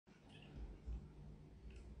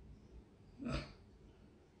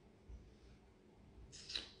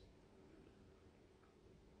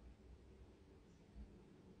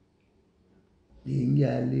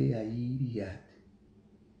Yale, a idiot.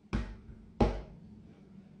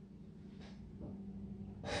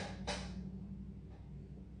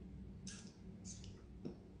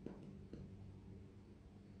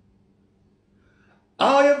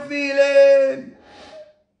 How you feeling?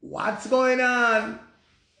 What's going on,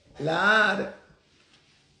 lad?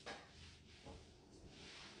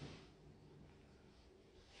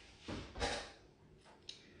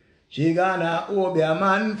 She gonna hope a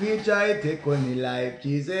man fi try take on me life.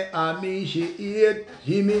 She say, me she hate,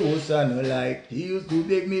 Jimmy was no like. She used to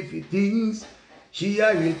beg me for things. She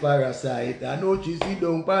a real parasite. I know she sit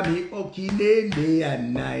down for me, okay, day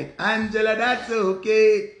and night. Angela, that's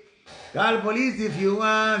okay. Call police if you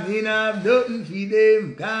want, me not have nothing for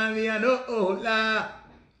them. Call me a no outlaw.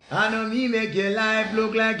 I know me make your life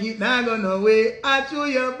look like it not gonna away. I chew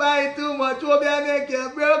you buy too much, hope you make you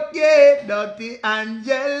broke it. Dirty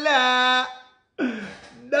Angela.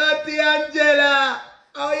 Dirty Angela.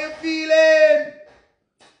 How you feeling?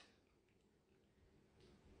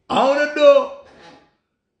 How you do?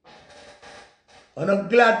 I'm not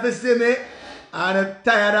glad to see me. I'm not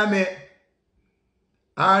tired of me.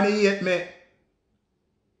 I don't hate me.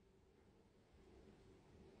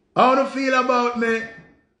 How do you feel about me?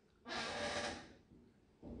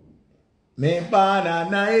 Me born a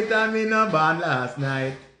night and me no born last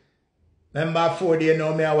night. Remember 4 days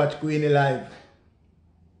now me I watch Queenie live.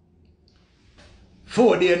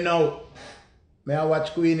 4 days now me I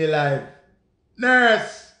watch Queenie live.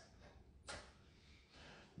 Nurse!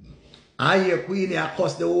 I hear Queenie I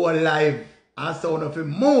cuss the whole live. And sound of him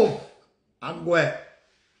move and go.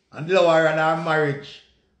 And lower on her marriage.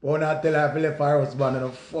 But when I tell her to leave her husband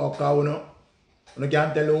and fuck her, you know. You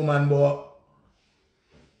can't tell a woman but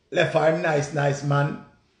left her nice man.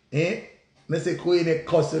 Eh? Me say Queenie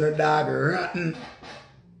cuss the dog rotten.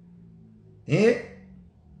 Eh?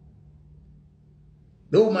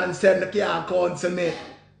 The woman said they can't counsel me. I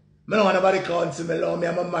don't want nobody counsel me. Love me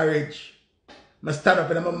in my marriage. I stand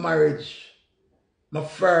up in my marriage. I'm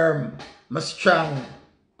firm. I'm strong.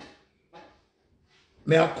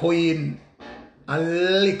 Me a queen.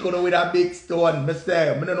 And lick on with a big stone. I say,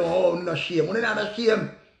 I don't know how I'm not shame. I don't know shame.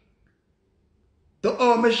 To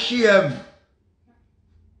all my shame.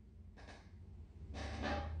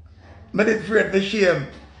 I did afraid for shame.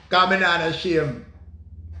 Because I'm not ashamed.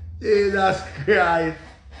 Jesus Christ.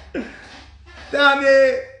 Damn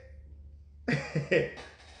it.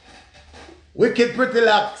 Wicked pretty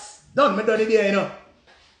locks. Done me done it there, you know.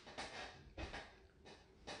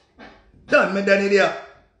 Done me done it there.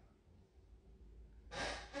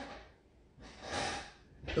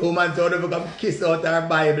 The woman told her to come kiss out her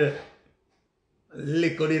Bible.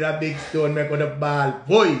 Lick out it a big stone, make out a ball.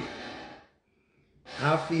 Boy,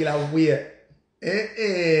 I feel a way.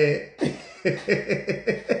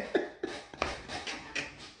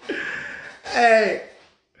 Hey,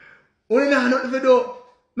 we don't have nothing to do.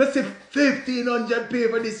 I see 1,500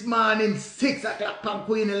 people this morning, 6 o'clock on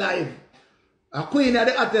Queenie live. A Queenie are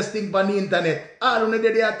the hottest thing on the internet. All of them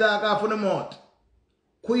they attack off on the mouth.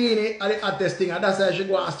 Queenie are the hottest thing, and that's why she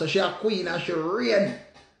go to. She a queen and she reign.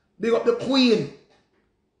 Big up the queen.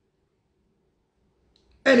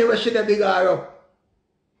 Anyway, she the big her up.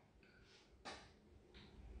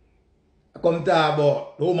 I come talk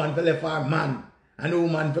about the woman for left her man. And the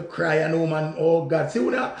woman for cry and the woman, oh God. See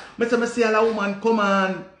when I see a woman come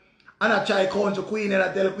on and I try count to Queen and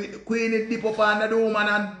I tell the Queen dip up under the woman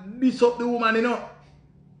and diss up the woman, you know.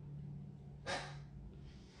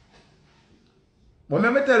 But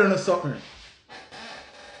let me tell you something.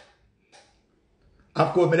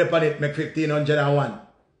 Of course, I on it make 1,501.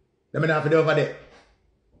 Let me not have to over there.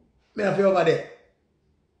 Me have to over there.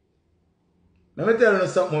 Let me tell you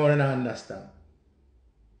something more than I understand.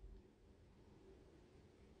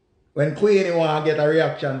 When Queenie want to get a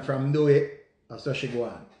reaction from do it, that's what she go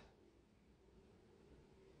on.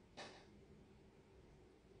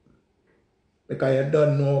 Because you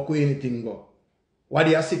don't know how Queenie thing go. Why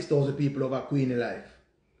there are 6,000 people over Queenie life?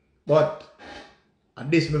 But at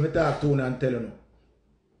this me talk to you and tell you.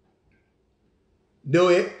 Do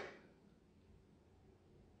it.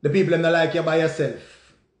 The people them not like you by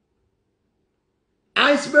yourself.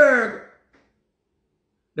 Iceberg.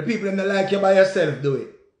 The people them not like you by yourself, do it.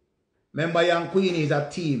 Remember, young Queenie is a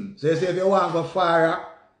team. So you say if you want to go far,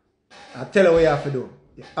 I tell you what you have to do.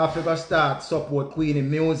 You have to go start support Queenie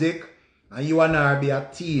music and you and her be a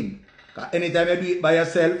team. Because anytime you do it by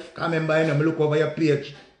yourself, come remember, you know, look over your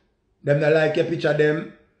page. Them not like your picture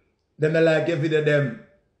them. Them not like your video them.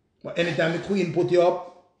 But anytime the Queen put you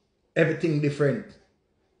up, everything different.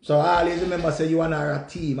 So always remember say you and her a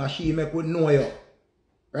team and she make we know you.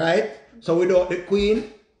 Right? So without the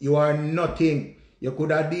Queen, you are nothing. You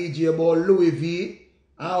could have DJ about Louis V.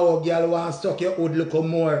 And our girl want to suck your hood look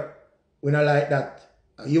more. We not like that.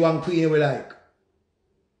 You and Queenie we like.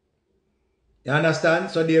 You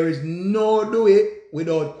understand? So there is no do it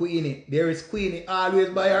without Queenie. There is Queenie always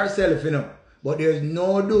by herself, you know. But there is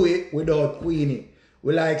no do it without Queenie.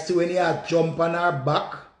 We like see when you jump on her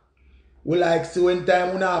back. We like see when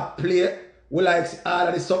time when I play. We like see all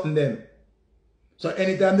of the something them. So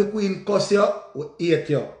anytime the Queen cuss you, we hate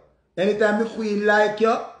you. Anytime the Queen like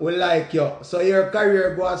you, we like you. So your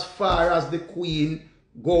career goes as far as the Queen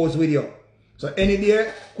goes with you. So any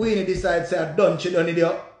day, Queenie decides to say, done, she done it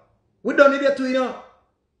here. We done it here too, you know.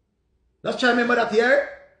 Let's try remember that here.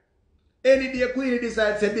 Any day, Queenie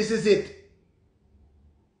decides to say, this is it.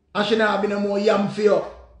 And she not be no more yam for you.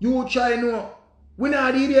 You try, you know. We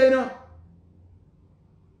not deal there, you know.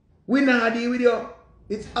 We not deal with you.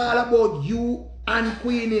 It's all about you and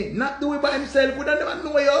Queenie. Not do it by himself. We don't never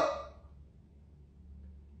know you.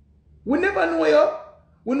 We never know you.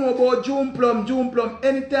 We know about June Plum, June Plum.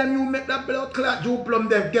 Anytime you make that blood clot, June Plum,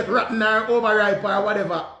 they get rotten or overripe or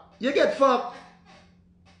whatever. You get fucked.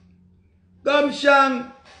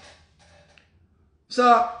 Gumshang.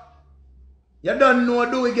 So, you don't know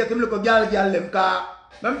do we get him look a girl them car.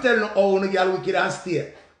 I'm telling you how the girl wicked and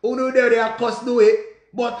stay. Who know they are cuss do it,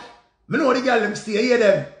 but I know the girl them stay, hear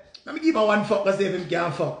them. Let me give him one fuck and see if him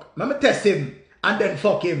can fuck. Let me test him and then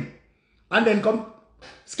fuck him. And then come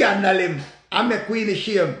scandal him. I make Queenie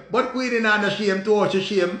shame. But Queenie not no shame to watch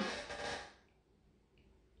shame.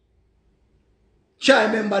 Try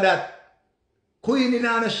remember that. Queenie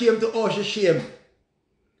not no shame to watch shame.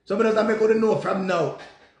 So I just make you know from now.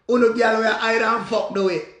 Uno girl will hide and fuck do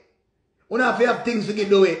it. Uno have to have things to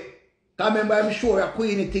do it. Because remember I'm sure of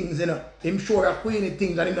Queenie things, you know. I'm sure of Queenie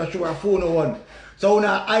things and I'm not sure of phone one. So uno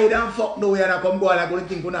hide and fuck do it and I come go and I go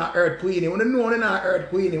think uno hurt Queenie. Uno know uno not hurt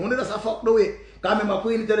Queenie. Uno just a fuck do it. Because remember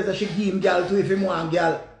Queenie tell us that she give him girl to if him want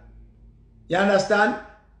girl. You understand?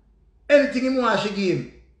 Anything him want she give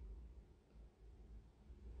him.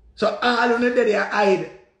 So all uno there they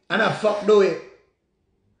hide and I fuck do it.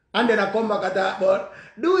 And then I come back at that but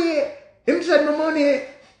do it. Him send me money.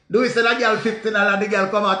 Do we send a girl $50 the girl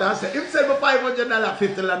come out and say him send me $500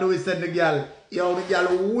 $50 do we send the girl. Yo the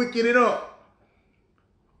girl wicked you know.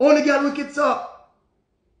 Only girl wicked so.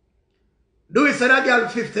 Do we send a girl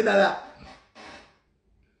 $50?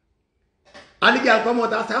 And the girl come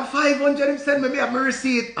out and say, 500 him send me, me have my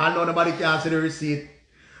receipt. And no, nobody can see the receipt.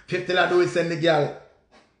 $50 do we send the girl.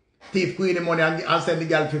 Thief Queenie money and send the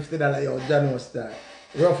girl $50. Yo, Jano style.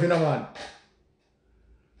 Rough, you know, man.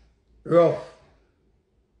 Rough.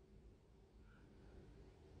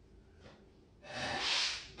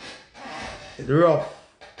 It's rough.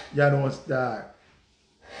 Jano style.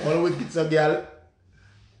 All the wicked so girl.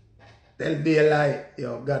 Tell me a lie.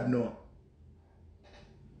 Yo, God no.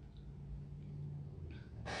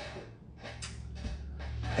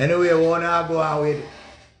 Anyway, we wanna go on with it.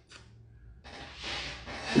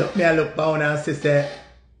 Look me, I look down and say,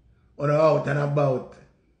 on out and about.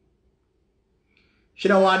 She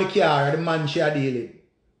don't want the car, the man she are dealing.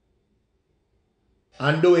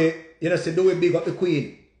 And do it, you know, say do it big up the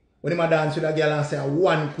Queen. When him a dance with a girl and say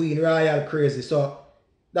one Queen royal crazy. So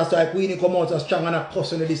that's why Queenie come out so strong and a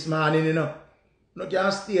cuss on this morning, you know. No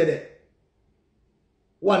can't stay there.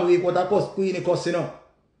 1 week what a cuss Queenie cuss, you know.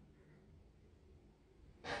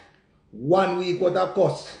 1 week what a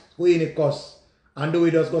cuss Queenie cuss. And do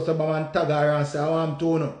we just go to Bam and tag her and say, I want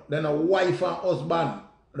to know. Then a wife and husband,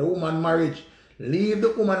 the woman marriage. Leave the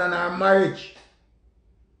woman and her marriage.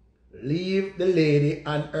 Leave the lady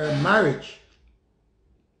and her marriage.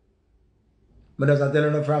 But as I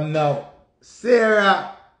tell you from now,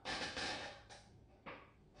 Sarah.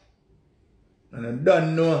 And I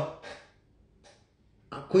don't know.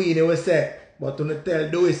 A Queenie will say, but to tell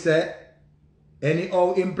do we say,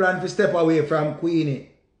 anyhow him plan to step away from Queenie,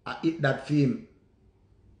 I hit that film.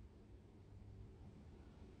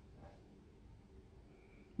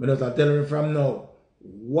 But as I tell you from now,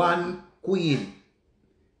 one queen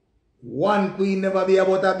never be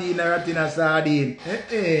about to be in a rat in a sardine.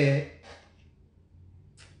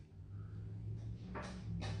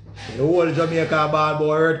 The whole Jamaica ball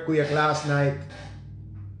boy earthquake last night.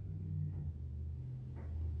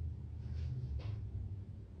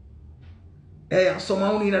 Hey,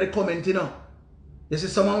 someone in the comment, you know. You see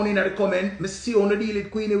someone in the comment, I see on the deal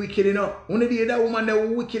with Queenie wicked, you know. On the deal that woman that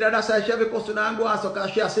wicked, that's why she have a custom and go and so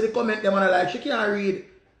because she see the comment them and like she can't read.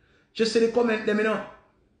 She see the comment them, you know.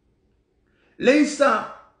 Lisa,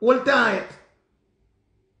 hold tight.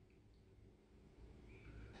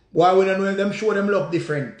 Why we don't know them show them love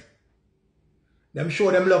different. Them show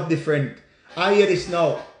them love different. I hear this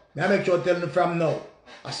now. I make sure tell them from now.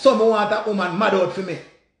 I some want a woman mad out for me.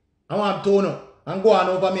 I want to know. And go on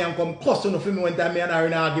over me and come cuss on for me when time me and her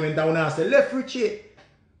in an argument. I want to say, left Richie.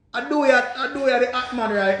 I do it the hot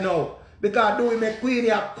man right now. Because do it make Queenie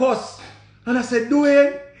a cuss. And I said, do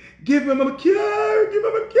it. Give him a car. Give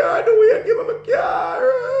him a car. Do it. Give him a car.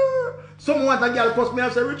 Someone want a girl cuss me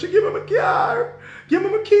and say, Richie, give him a car. Give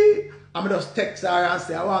him a key. I'm just text her and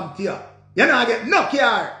say, I want you. You're not get no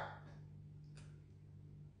car.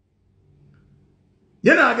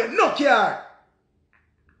 You're not get no car.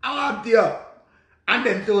 I want you. And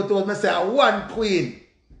then told me say, I want queen.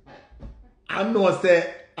 I know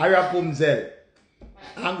say, I rap himself.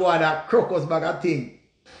 And go on that crocus bag of thing.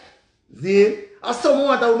 See? And someone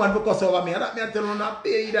want a woman to cuss over me. And that me tell you not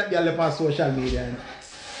pay you that girl on social media. You know?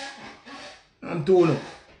 I'm telling you.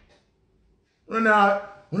 You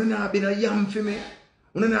not been a yam for me.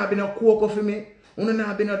 You not been a cocoa for me. You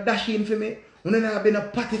not been a dashing for me. You not been a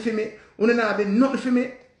patty for me. You not been nothing for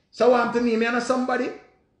me. So want to me and somebody.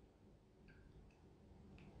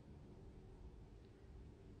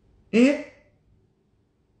 Eh?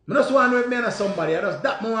 I just want to know if me and somebody. I just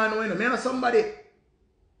that want to know me and somebody.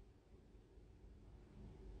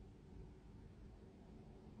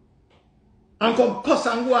 And come cuss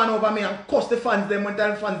and go on over me and cuss the fans them when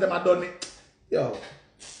the fans them have done me. Yo.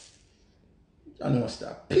 I know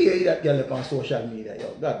stop. Pay that girl on social media,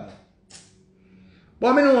 yo. God man.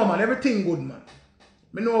 But I know man, everything good man.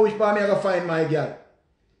 I know which part I go find my girl.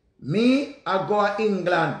 Me, I go to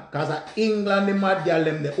England, because England the mad girl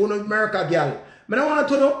them there. Uno America girl. I don't want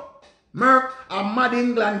to know. Merc, a mad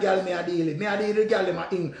England girl me a deal with. Me a deal with girl them a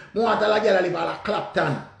England. I want a girl live at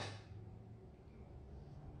Clapton.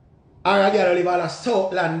 Or a girl live at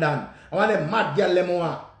South London. I want them mad girl them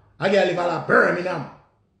want. A girl live at Birmingham.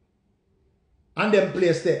 And them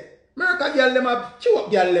place there. America girl them a chew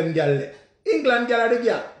up girl them girl there. England girl are the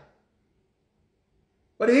girl.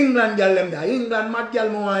 But the England girl them there. England mad girl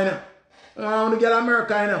more you know. I want the girl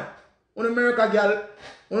America you know. When America girl,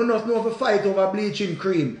 you don't know if fight over bleaching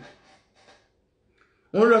cream.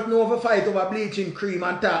 You don't know if fight over bleaching cream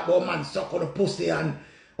and talk about man suck on the pussy and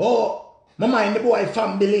oh, my mind the boy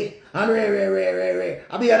family and re.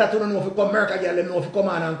 I be here that you don't know if you come America girl, them know if you come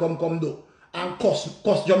on and come do. And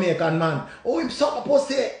cuss Jamaican man. Oh, him suck a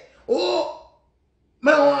pussy. Oh,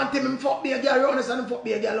 I don't want him fuck me a girl around this and fuck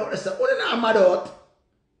me a girl around this. What is that mad out?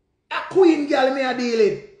 A queen girl me a deal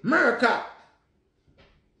with. America.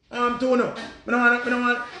 I'm telling you. I don't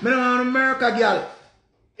want America girl.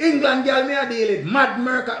 England girl me a deal with. Mad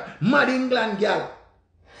America. Mad England girl.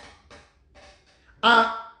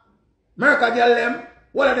 America girl them.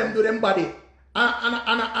 What of them do them body?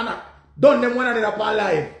 Done them one of them up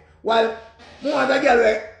alive. While more other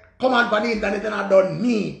girl come on for the internet and done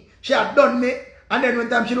me. She had done me. And then when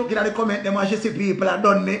time she look at the comment them and she see people have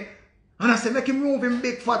done me. And I say make him move him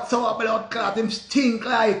big fat sour blood clot. Him stink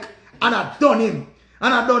like. And I done him.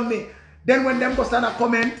 And I done me. Then when them go stand a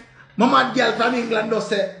comment, my mad girl from England does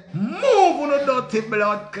say, move on the dirty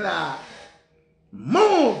blood clot.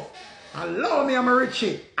 Move. Allow me, I'm a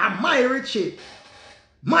Richie. I'm my Richie.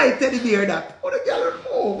 My teddy bear that. What the girl will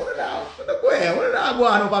move? What the that go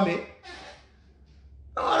on over me?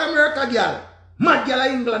 All America girl. Mad girl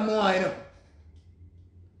of England more, you know.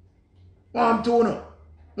 Want to know?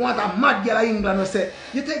 Want a mad girl of England who say,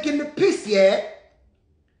 you taking the piss, yeah?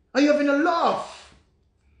 Are you having a laugh?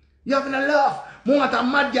 You having a laugh? Want a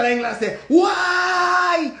mad girl of England say,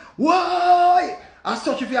 why? Why? As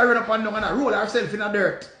such if you run up and down and I roll herself in the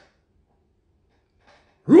dirt.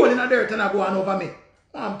 Roll in the dirt and I go on over me.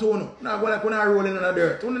 I'm telling you, now go like when I roll in the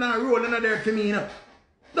dirt. When I roll in the dirt for me, you know.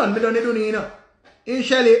 Done me done it, you know. In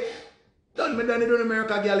Shelly, done me done it,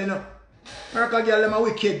 America girl, you know. America girl, them are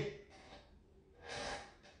wicked.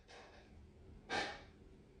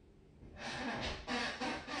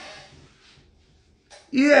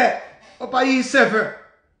 Yeah, up at E7,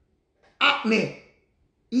 Acne,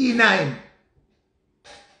 E9.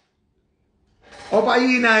 Up at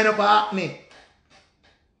E9, up at Acne.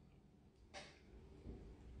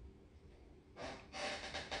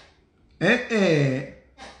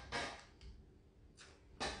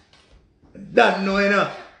 Don't know, you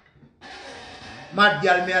know. Mad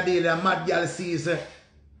girl me a deal and mad girl sees. I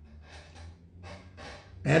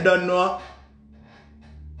don't know.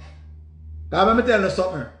 Because let me tell you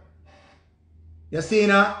something. You see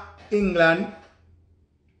in England,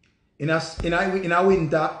 in a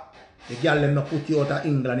winter, the girl them not put you out of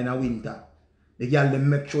England in a winter. The girl them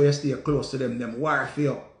make sure you stay close to them war for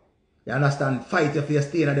you. You understand? Fight if you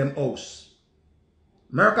stay in them house.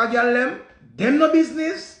 America girl them no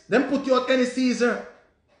business. Them put you out any season.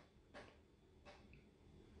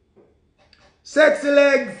 Sexy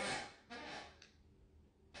legs.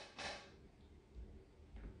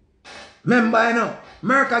 Remember, you know,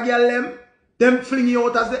 America girl them fling you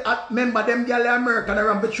out as the member them girl American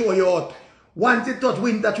around to throw you out. Once it touch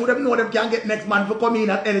winter, through them know them can get next man to come in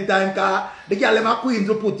at any time, cause the girl them are Queens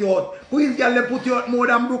will put you out. Queens girl them put you out more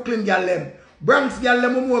than Brooklyn girl them. Bronx girl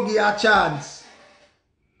them will more give you a chance.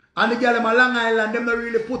 And the girl them a Long Island, them don't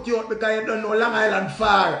really put you out because you don't know Long Island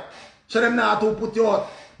far. So them not to put you out.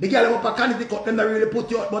 The girl them up a Connecticut, them don't really put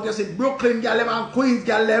you out. But you see Brooklyn girl them and Queens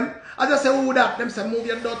girl them. As I say, who that? Them say, move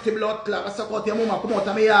your dirty blood clot. I suck out your mama, come out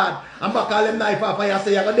of my yard. And back all them knife off of you. I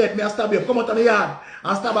say, you're going to death me and stab you. Come out of my yard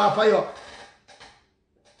and stab off of you.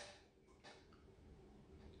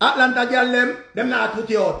 Atlanta girl them not put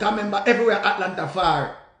you out. Because remember, everywhere Atlanta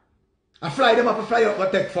far. I fly them up and fly out, go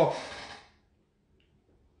take fuck.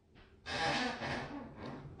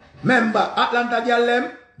 Remember, Atlanta girl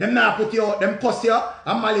them not put you out. Them cuss you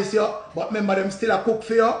and malice you. But remember, them still a cook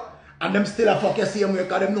for you. And them still a fuck you same way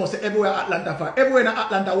because them know say everywhere Atlanta far. Everywhere in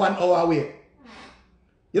Atlanta 1 hour away.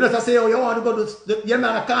 You just say, oh, you want to go to you're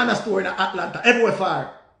not a corner store in Atlanta. Everywhere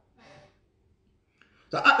far.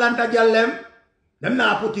 So Atlanta girl them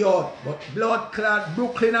not put you out. But blood clot,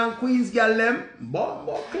 Brooklyn and Queens girl them,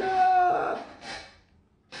 bombo clot.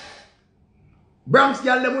 Bronx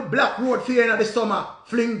girl them with black road fear in the summer.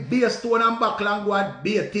 Fling beer stone and buckle and go and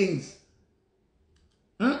beer things.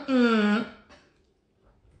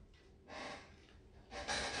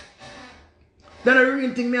 Then the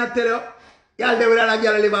real thing me I tell you, y'all there with that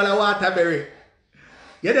girl live on a Waterbury.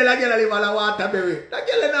 You there that girl live on a Waterbury. That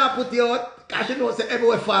girl not put you out, because she knows say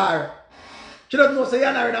everywhere far. She doesn't know say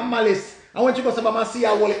you're not in a malice. And when she goes to see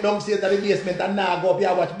her wallet downstairs at the basement and now go up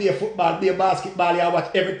here watch be a football, be a basketball, you watch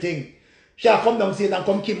everything. She'll come downstairs and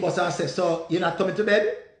come Kimbo and say, so you're not coming to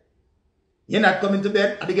bed? You're not coming to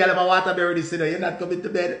bed? And the girl of a Waterbury this you're not coming to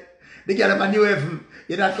bed? The girl of a New Haven,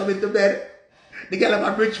 you're not coming to bed? The girl of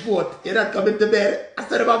a Bridgeport, you're not coming to bed. I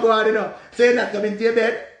said about go on, you know. So you're not coming to your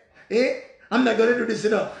bed. Eh? I'm not going to do this, you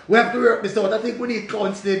know. We have to work this out. I think we need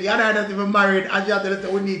counseling. You and I are not even married. And you have to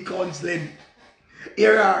say we need counseling.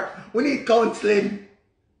 Here are. We need counseling.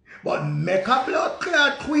 But make a blood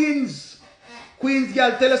clot, Queens. Queens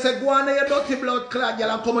girl tell us, go on your dirty blood clot, girl,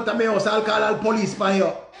 and come out of my house. I'll call all police for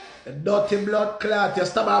you. The dirty blood clot, you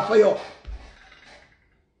stab off for you.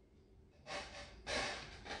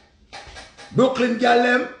 Brooklyn girl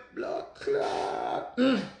them, blood clot.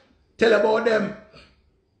 Tell about them.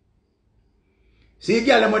 See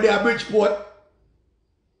girl them when they are Bridgeport.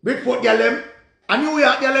 Bridgeport girl them. And New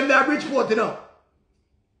York girl them they are Bridgeport, you know.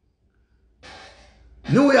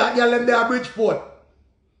 New York girl them they are Bridgeport.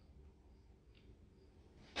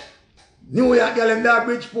 New York girl them they are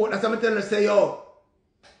Bridgeport. That's what I'm telling you, say yo.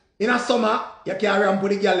 In a summer, you can't ramp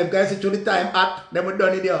with the girl them because it's through the time hot, them we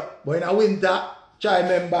done it there. But in a winter, try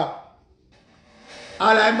remember.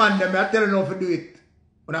 All I man them, I tell you how to do it.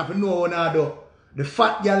 You have to know how to do. The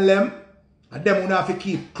fat girl them, and them you have to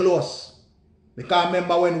keep close. Because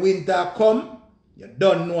remember when winter come, you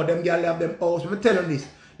don't know them girl have them house. I'm telling you this.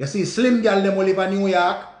 You see slim girl them who live in New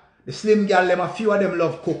York, the slim girl them, a few of them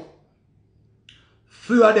love cook.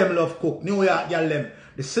 Few of them love cook. New York girl them.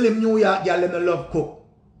 The slim New York girl them love cook.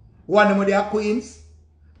 One of them they are Queens,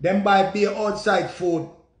 them buy beer outside food.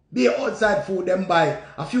 Beer outside food them buy.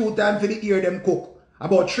 A few times for the year them cook.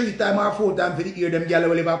 About 3 times or 4 times for the year them girl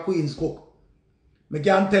will live at Queens cook. Me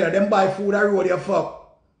can't tell her, them buy food a road you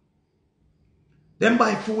fuck. Them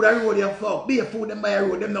buy food a road you fuck. Beer food them buy a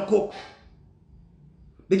road, them no cook.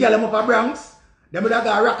 The girl them up a Bronx, them would have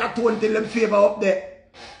got a rock a tone till them favor up there.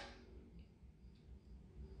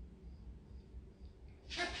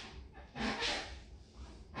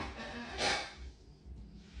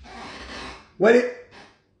 Where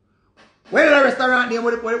the restaurant name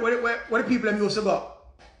where the people them used to go?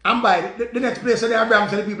 And buy the next place where they are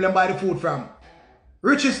Bronx where the people them buy the food from.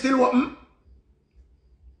 Richie still open.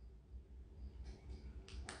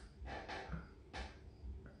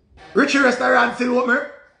 Richie restaurant still open.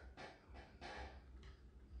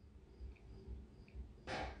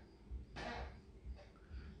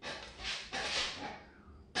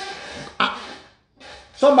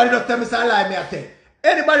 Somebody just tell me say a lie me I tell.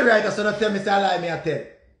 Anybody right so don't tell me say a lie me I tell.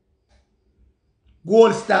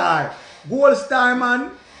 Gold Star. Gold Star,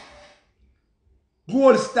 man.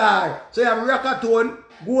 Gold Star. So you have Rockatone,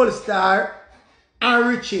 Gold Star, and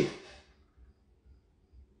Richie.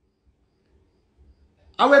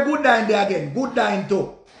 And we're good dying there again. Good dying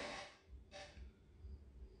too.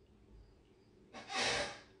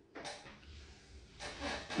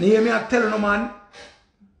 You hear me I tell you, man?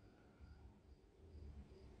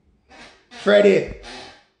 Freddie.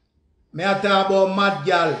 Me I talk about mad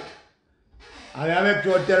girl. And I make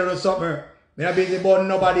sure to tell you something. I'm not busy about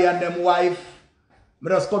nobody and them wife. I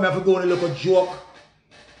just come here for go on a little joke.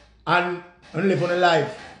 And live on a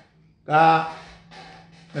life. I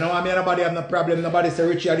don't want me and nobody have no problem. Nobody say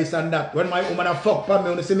Richie or this and that. When my woman a fuck for me,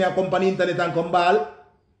 when you see me I come on the internet and come ball.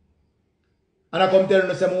 And I come tell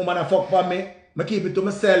you say my woman a fuck for me. I keep it to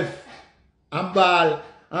myself. And ball.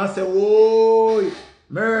 And say, whoa,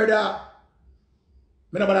 murder. I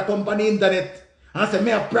nobody come on the internet. And say,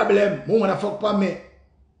 me have problem. My woman a fuck for me.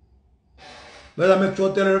 But I make sure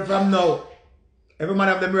to tell you from now. Every man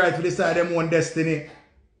have them right to decide their own destiny.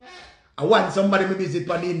 I want somebody to visit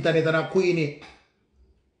on the internet and a queenie.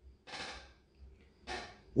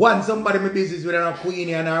 Want somebody to visit with a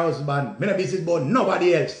queenie and her husband. I don't visit about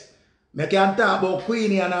nobody else. I can't talk about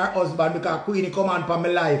queenie and her husband because queenie come on for my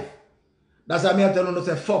life. That's why I tell you to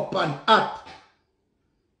say fuck pan at.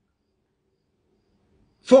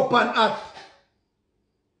 Fuck pan at.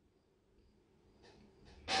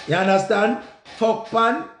 You understand? Fuck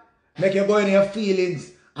pan. Make you go in your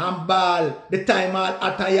feelings and ball. The time all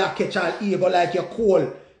after you catch all ego like you're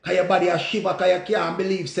cold. Cause your body a shiver cause you can't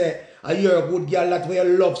believe say you're a good girl that where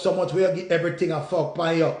you love so much where you give everything a fuck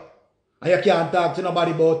pan you. And you can't talk to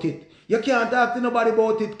nobody about it. You can't talk to nobody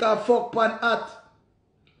about it cause fuck pan at.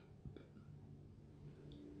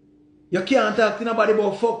 You can't talk to nobody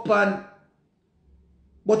about fuck pan.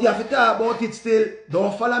 But you have to talk about it still.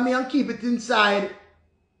 Don't follow me and keep it inside.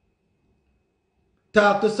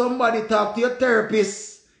 Talk to somebody, talk to your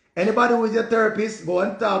therapist. Anybody who is your therapist, go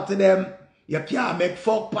and talk to them. You can't make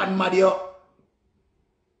fuck pan mad you.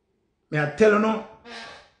 Me I tell you no.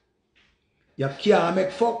 You can't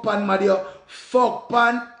make fuck pan mad you. Fuck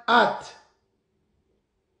pan at.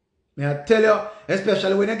 Me I tell you,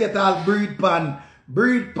 especially when you get all breed pan.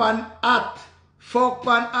 Breed pan at. Fuck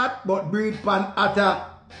pan at, but breed pan at.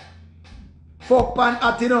 Fuck pan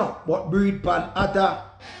at you know, but breed pan at.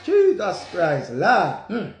 Jesus Christ, la,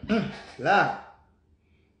 la,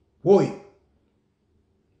 boy.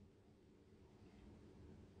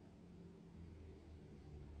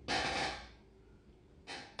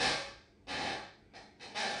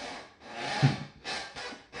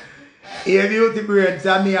 Here beauty brains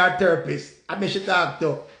and me are therapist. I me should talk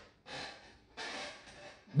to.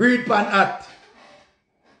 Breed pan at.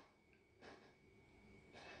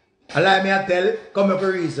 Allow me I tell, come up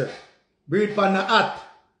a reason. Breed pan at.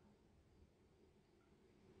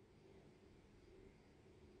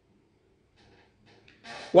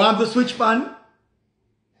 Want to switch pan?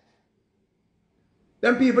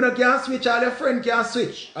 Them people that can't switch, all your friend can't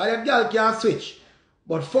switch, all your girl can't switch.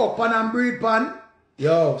 But fuck pan and breed pan,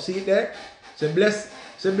 yo, see it there? Say bless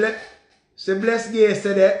gay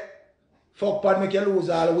say there. Fuck pan make you lose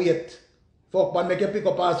all weight. Fuck pan make you pick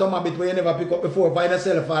up all some habit where you never pick up before, find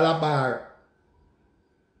yourself all a bar.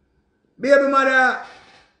 Baby mother,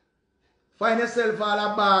 find yourself all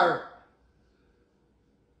a bar.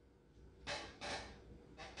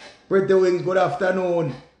 Pretty wings, good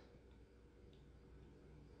afternoon.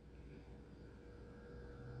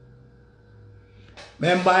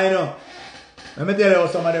 Remember, you know, let me tell you how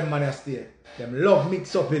some of them man stay. Them love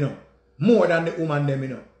mix up, you know, more than the woman them, you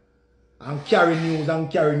know. And carry news and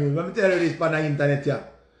carry news. Let me tell you this on the internet, yeah.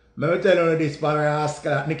 Let me tell you this on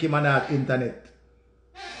the Nicki Minaj internet.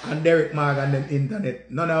 And Derek Morgan them internet.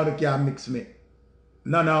 None of them can mix me.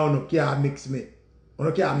 None of them can mix me.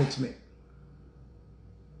 You can't mix me.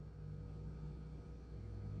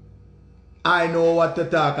 I know what to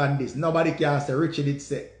talk on this. Nobody can say Richie did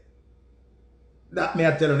say. That me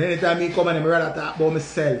I tell you. Anytime me come and I rather talk about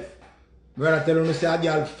myself. I rather tell you say a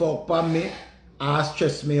girl fuck on me and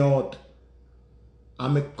stress me out.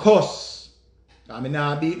 And me cuss. And me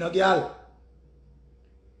not beat no girl.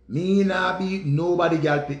 Me not beat nobody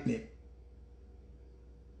girl pick me.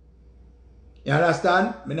 You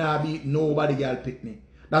understand? Me not beat nobody girl pick me.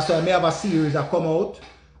 That's why me have a series that come out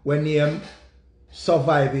when name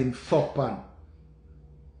Surviving Fuck Pan.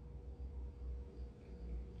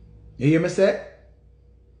 You hear me say?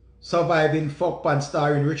 Surviving Fuck Pan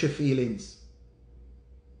starring Richie feelings.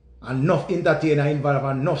 Enough entertainer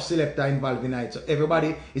involved, enough selector involved in it. So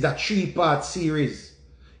everybody is a 3-part series.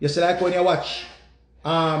 You see like when you watch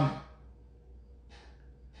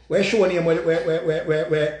where show name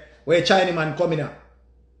where Chinaman coming up.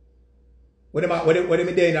 When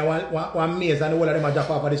them there in one maze and the whole of them are drop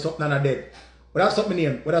off of the something and are dead. What that's something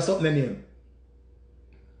name? What that's something name?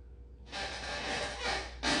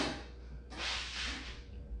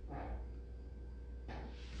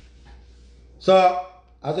 So,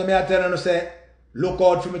 as I may tell you, say, look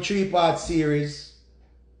out for my 3-part series,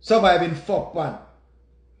 Surviving Fuck Pan,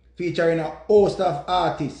 featuring a host of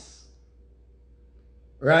artists.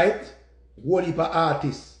 Right? Whole heap of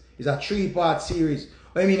artists. It's a 3-part series.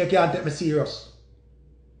 What do you mean you can't take me serious?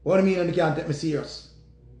 What do you mean you can't take me serious?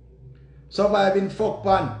 Surviving fuck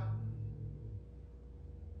pan.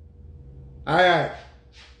 Alright.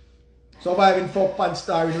 Surviving fuck pan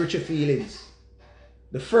starring Richie Feelings.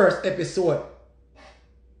 The first episode.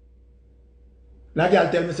 Now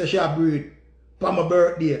girl tell me say she a breed for my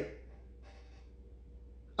birthday.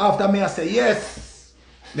 After me I say yes.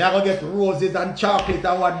 Me I go get roses and chocolate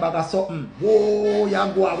and one bag of something. Whoa, you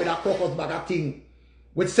go on with a crocus bag of thing.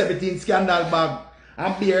 With 17 scandal bag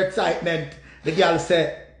and beer excitement. The girl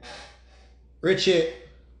say, Richie,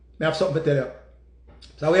 I have something to tell you.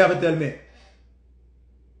 So what you have to tell me?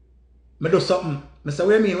 I do something. I say,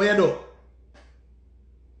 what do you mean? What you do?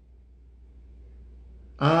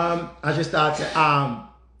 I just start say, I'm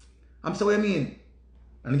so what do you mean?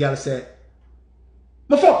 And the girl say,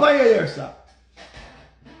 I fuck my ear, sir.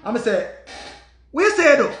 I'm say, what you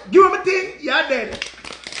say though? Give him a thing, you're dead.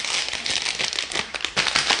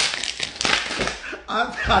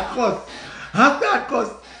 I start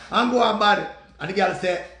cuss. I'm going bad. And the girl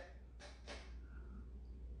say,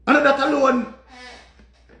 I'm not that alone.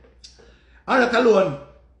 I'm not alone.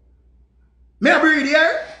 May I breathe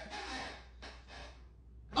here?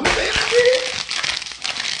 I'm saying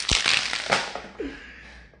breathe.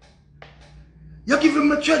 You give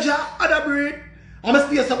him a treasure, other breathe. I'm a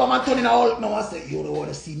space up, I'm turning out now. I say, you don't want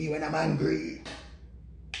to see me when I'm angry.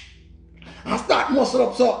 I start muscle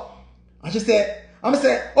up so. And she say, I'm going to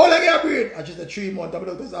say, oh, let me breathe. And she said, 3 months. I'm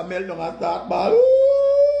going to melt down and start ball.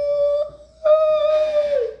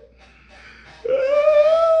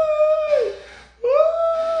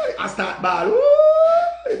 I start ball.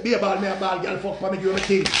 Be a ball, me a ball, girl, fuck for me, give me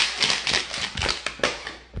thing.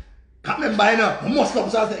 Can't remember enough. I must up,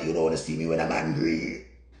 so I said, you don't want to see me when I'm angry.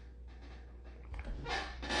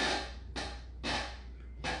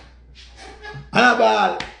 And a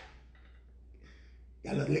ball.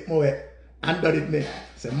 Y'all lick my way. And done it me.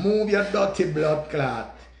 Say, move your dirty blood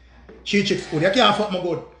clot. She chicks good. You can't fuck me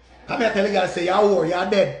good. Come here tell the girl, say, you're war, you're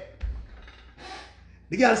dead.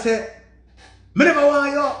 The girl say, me never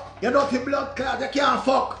want you. You dirty blood clot, you can't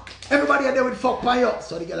fuck. Everybody are there with fuck by you.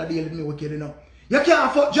 So the girl deal with me wicked, you know. You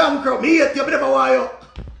can't fuck John Crow. Me hate you, me never want you.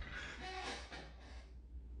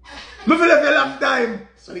 Me feel it for a long time.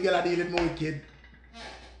 So the girl deal with me wicked.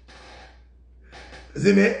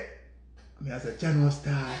 See me? I said, John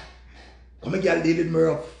Star. Come a girl deal with me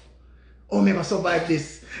rough. Oh, me must survive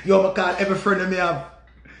this. Yo, I call every friend that me have.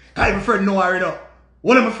 Call every friend know her, you know.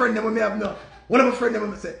 One of my friends that me have now. One of my friends that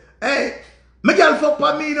me say, hey, my girl fuck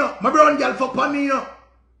for me, you know. My brown girl fuck for me, you know.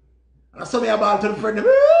 And I saw me a ball to the friend,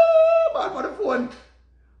 ball for the phone.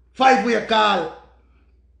 5-way call.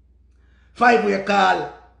 5-way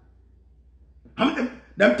call.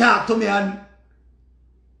 Them talk to me and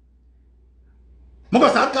I go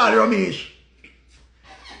start call Ramesh.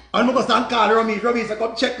 And I go start call Ramesh. Ramesh say,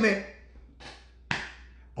 come check me. And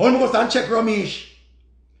I go start check Ramesh.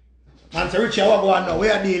 Man say, Richie, what go on now?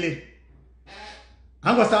 Where are you dealing?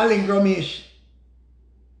 I'm going to start link Ramesh.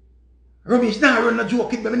 Ramesh, nah run a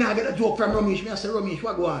joke. But I nah get a joke from Ramesh. I say, Ramesh,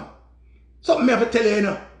 what go on? Something I have to tell you, you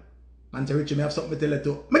know. Man say, Richie, I have something to tell you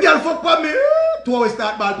too. My girl fuck for me. 2 hours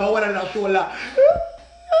start ball for one of the shoulder.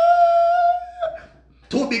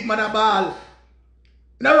 Too big man a ball.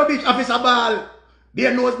 Now Ramesh officer ball.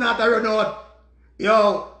 Their nose not a run out.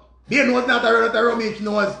 Yo, their nose not a run out. Ramesh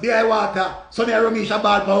nose. Their water. So me a Ramesh a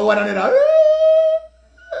ball for one another.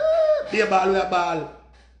 Their ball with a ball.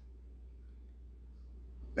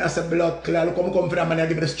 That's a blood clot. Look come for that man and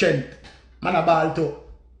give me the strength. Man a ball too.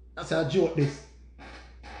 That's a joke this.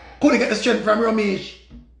 Couldn't get the strength from Ramesh.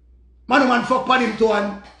 Man fuck on him too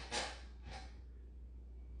and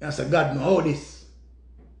I said, God know how this.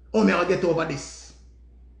 How me I get over this?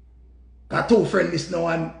 Got 2 friends this now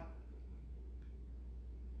and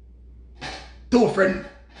 2 friends,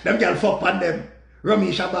 them girl fuck on them.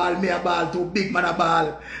 Ramesh a ball, me a ball, 2 big man a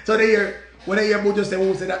ball. So they hear, when they hear about you say,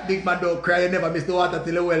 who say that big man don't cry, you never miss the water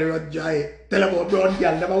till the well run dry. Tell about brown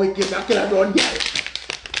girl, never wicked, I kill a brown girl.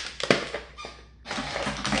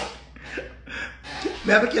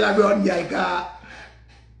 Me have to kill a brown girl, cause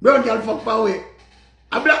brown girl fuck for away.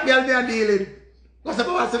 A black girl me a dealing. Because if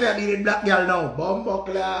I want to say I deal black girl now, bumbo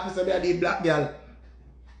clap, I say I deal black girl.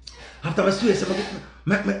 After I swear,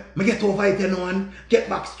 I get over it, you know, and get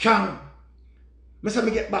back strong. I say I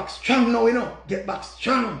get back strong now, you know, get back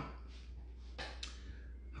strong.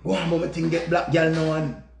 Go on, but I think get black girl now,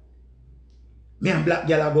 and me and black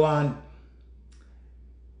girl are go on.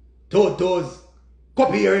 Toes,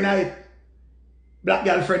 copy here night. Black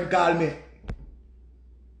girl friend call me.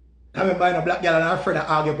 Come and buy a black girl and her friend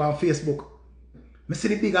argue on Facebook. I see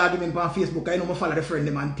the big argument on Facebook. I know I follow the friend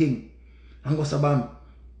them and thing. And go sabam.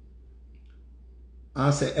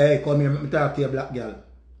 And say, hey, come here, let me talk to your black girl.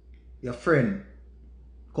 Your friend.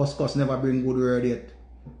 Cuss never bring good word yet.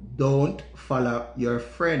 Don't follow your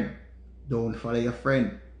friend. Don't follow your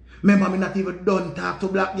friend. Remember, me not even done talk to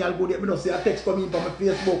black girl good yet. Me just see a text coming from my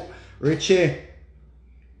Facebook. Richie,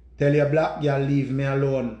 tell your black girl leave me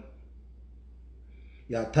alone.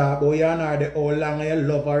 You talk about you and her, the how long you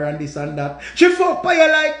love her and this and that. She fuck by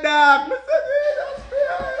you like that. Me say, Jesus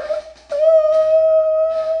Christ.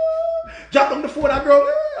 Drop down the phone and ground.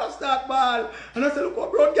 I start ball. And I say, look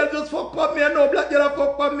what brown girl just fuck on me. I know black girl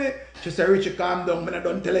fuck on me. She say, Richie, calm down. Me not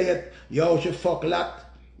done tell her yet. Yo, she fuck lot.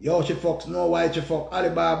 Yo, she fuck Snow White. She fuck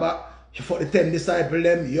Alibaba. She fuck the 10 disciples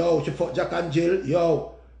them. Yo, she fuck Jack and Jill.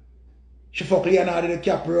 Yo, she fuck Leonardo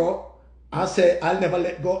DiCaprio. I say, I'll never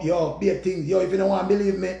let go. Yo, be a thing. Yo, if you don't want to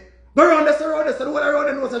believe me, go around this, around this. The whole around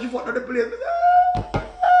the nose, and she fuck to the place.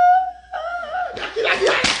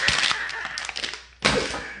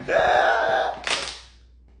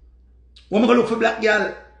 When we go look for black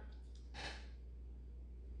girl,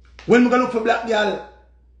 when we go look for black girl,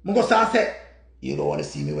 we go start say, you don't want to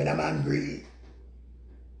see me when I'm angry.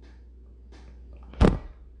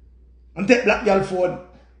 And take black girl phone.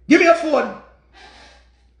 Give me a phone.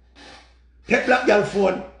 Take black girl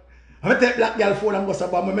phone. I'm take black girl phone and go say,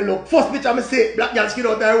 when me look. First picture I say, black girl skin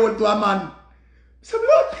out the road to a man. So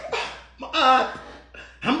look, my heart.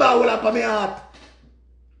 I'm about all up on my heart.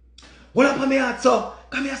 All up on my heart, so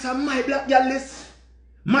come here, say, my black girl list.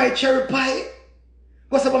 My cherry pie.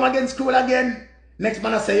 Go say, I'm against school again. Next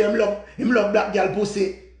man I say, him love black girl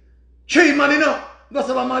pussy. 3 man, you know. Go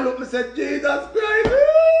say, man look, me say, Jesus Christ.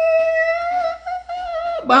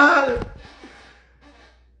 Ball.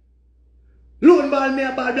 Lone ball me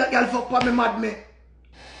a ball, black girl fuck for me, mad me.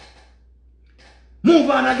 Move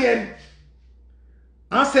on again.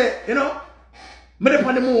 And say, you know, me dey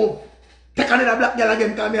on the move. Take another black girl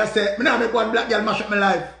again, because me I say, me now make one black girl mash up my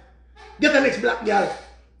life. Get the next black girl.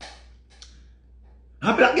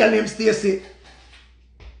 A black girl named Stacy.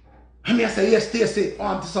 And me I say, yes, Stacy. I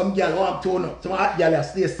want to some girl, I want to know. Some hot girl,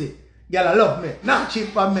 Stacy. Girl, I love me. Not cheap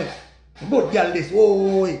for me. Good girl this.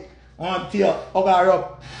 Oh, I want to hug her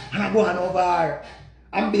up. And I go on over her.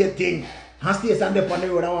 And be a thing. And Stacy and up on the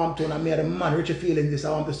road, I want to know. And me the man, Richie feeling this.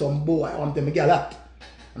 I want to some boy. I want to me girl that.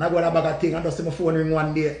 And I go on a bag of thing and just see my phone ring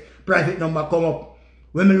one day. Private number come up.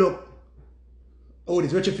 When me look, oh,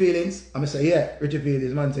 this Richie feelings. And I say, yeah, Richie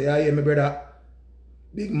feelings. Man say, yeah, my brother.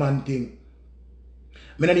 Big man thing.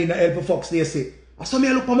 Me no need no help for fuck Stacy. I saw me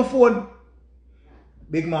look on my phone.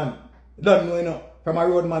 Big man. Don't know, you know. From a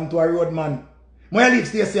road man to a road man. When I leave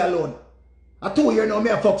Stacy alone. I 2 years now,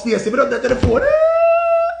 me a fuck Stacy. But up there to the phone. I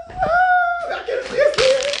kill Stacy.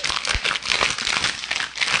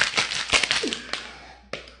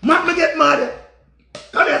 Man, me get mad.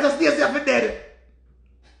 Come here, so Stacy have dead.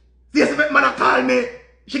 Stacy make man a call me.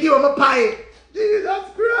 She give him a pie. Jesus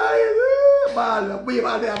Christ. Ball. Wave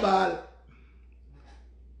all their ball.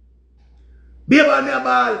 Be about me a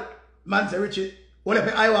ball. Man say, Richie, hold up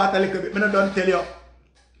your eye water a little bit. I don't tell you.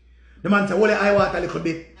 The man say, hold your eye water a little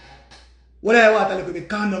bit. Hold your eye water a little bit.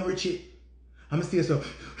 Calm down, Richie. I'm still so.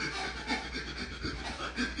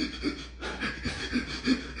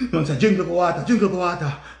 The man say, drink up water, drink up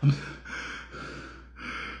water.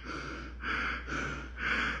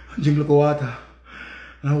 Drink up water.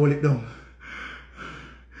 And I hold it down.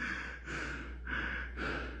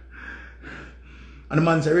 And the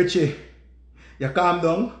man say, Richie, you calm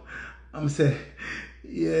down? I'm say,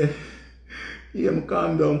 yeah, I'm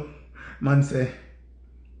calm down. Man say,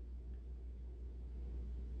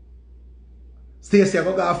 Stacy, I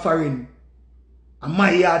go foreign. And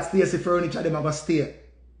my yard, Stacy furniture, them I go stay.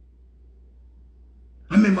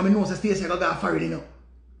 I remember, I know Stacy, I go foreign, you know.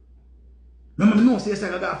 Remember, I know Stacy,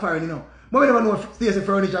 I go foreign, you know. But I never know if Stacy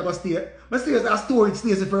furniture go stay. But Stacy, I storage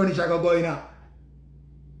Stacy furniture go in now.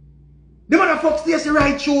 The man fuck Stacy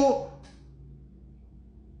right through.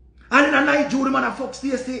 And in a night, Joe, the man fuck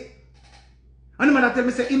Stacy. And the man tell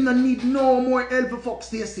me, say, him no need no more help for fuck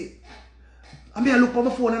Stacy. And me I look on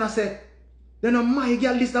my phone and I say, then my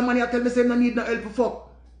girl, this the man tell me, say, him no need no help for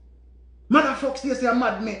fuck. Man fuck Stacy and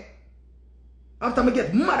mad me. After me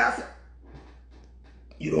get mad, I say,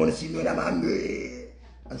 you don't want to see me when I'm angry.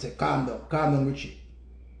 And say, calm down, Richie.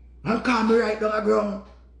 And calm me right down the ground.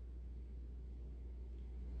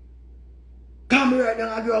 Calm me right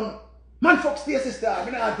down the ground. Man, fuck Stacy star. I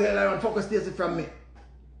don't tell her, man, fuck Stacy from me.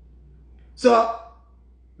 So,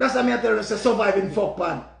 that's why I tell her, say, surviving fuck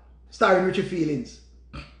pan. Starring Richie Feelings.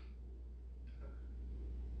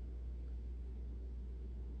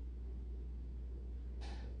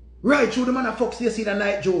 Right through the man a fuck Stacey the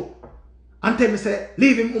night, Joe. And tell me say,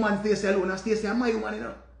 leave him woman Stacey alone. And Stacey am my woman, you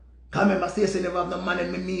know. Cause remember Stacey never have no man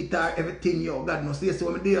in me meet her, everything, yo. God no, Stacey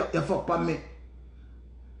when me do, you fuck on me.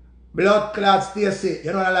 Blood clot Stacey,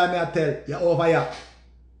 you know what I tell, you're over here.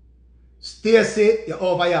 Stacey, you're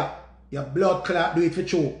over here. Your blood clot do it for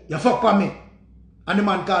true. You fuck on me. And the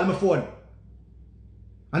man call my phone.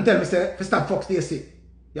 And tell me say, stop fuck Stacey.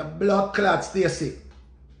 Your blood clot Stacey.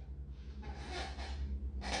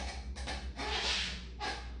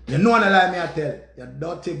 You know what I me I tell. You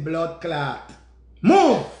dirty blood clot.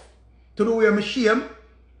 Move! To the way me shame.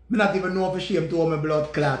 Me not even know if shame to how my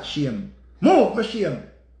blood clot shame. Move, me shame.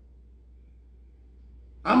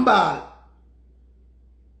 I'm ball.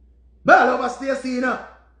 Ball over Stacey, you know.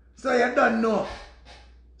 So you don't know.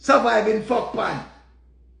 Surviving fuck pan.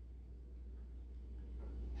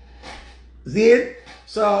 See?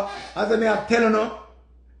 So, as I am telling you,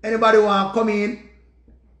 anybody want to come in,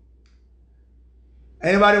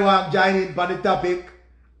 anybody want to join in for the topic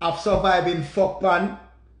of surviving fuck pan,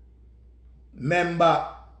 member,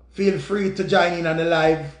 feel free to join in on the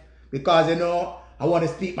live because you know, I want to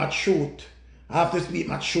speak my truth. I have to speak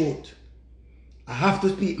my truth. I have to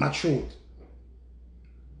speak my truth.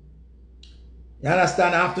 You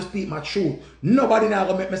understand? I have to speak my truth. Nobody now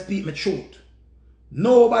gonna make me speak my truth.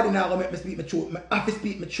 Nobody now gonna make me speak my truth. I have to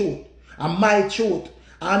speak my truth. And my truth.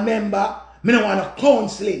 I remember, me don't want no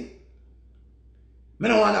counseling. Me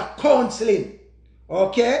don't want no counseling.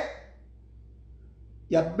 Okay?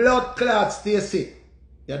 Your blood clot, Stacey.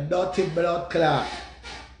 Your dirty blood clot.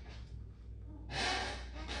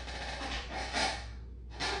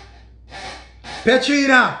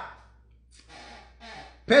 Petrina.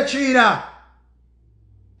 Petrina.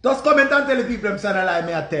 Just comment and tell the people I'm saying a lie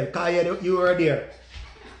me I tell. Because you were there.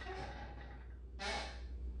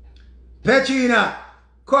 Petrina.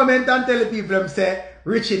 Comment and tell the people I'm say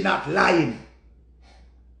Richie not lying.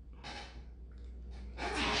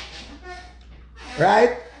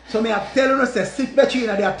 Right? So me I tell you say sit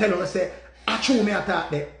Petrina there I tell you say I true me I talk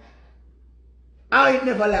there. I ain't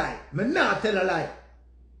never lie. Me not tell a lie.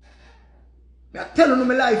 Me I tell you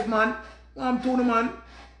my life man. I'm telling you man.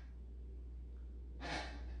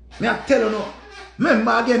 Me I tell you no.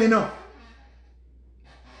 Remember again, you know.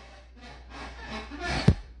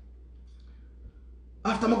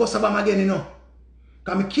 After I go sabam again, you know.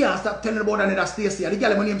 Because I can't stop telling about another Stacey. The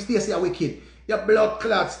girl named Stacey are wicked. Your blood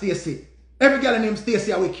clot Stacey. Every girl named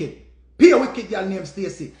Stacey are wicked. Pure wicked girl named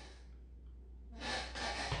Stacey.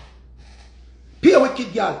 Pure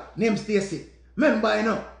wicked girl named Stacey. Remember, you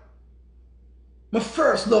know. My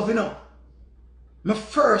first love, you know. My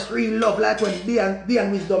first real love, like when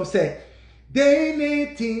Dian Wisdom said, they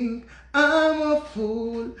may think I'm a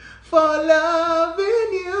fool for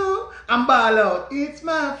loving you. I'm ball out. It's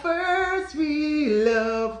my first real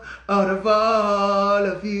love out of all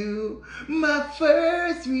of you. My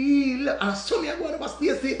first real love. And so me I go over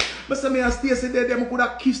Stacey. But some me and Stacey there, them could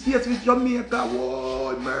have kissed Stacey with Jamaica.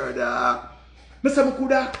 Whoa, murder. I said I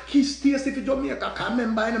could have kissed Stacey for Jamaica. I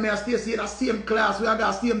remember I and Stacey in the same class. We had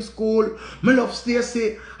the same school. I love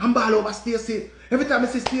Stacey. I'm all over Stacey. Every time I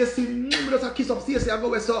see Stacey, I just kiss up Stacey. I go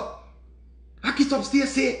where so. I kiss up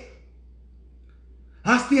Stacey.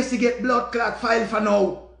 And Stacey get blood clot file for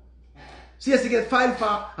now. Stacey get file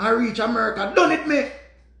for and reach America. Done it me.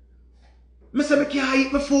 I say I can't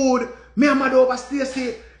eat my food. Me and mad over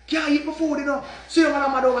Stacey. Can't eat my food, you know. So you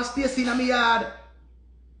want mad over Stacey in my yard.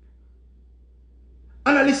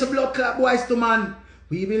 And I listen blood clot boys to man.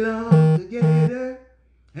 We belong together.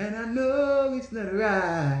 And I know it's not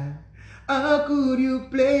right. How could you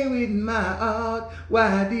play with my heart?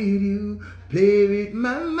 Why did you play with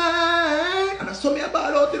my mind? And I saw me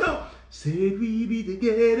about out, you know. Said we be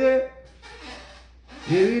together.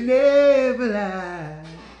 You never lie.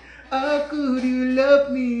 How could you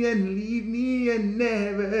love me and leave me and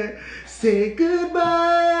never say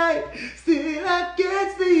goodbye? Still I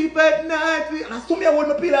can't sleep at night. And I saw me I hold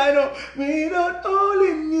my pillow, you know. Without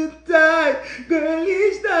holding you tight. Girl,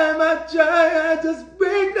 each time I try, I just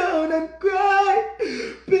break down and cry.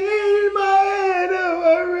 Pain my head, oh,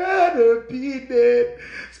 I'd rather be dead.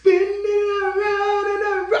 Spinning around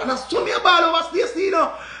and around. And I saw me a ball over Stacey, you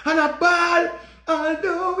know. And a ball,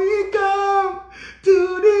 although we come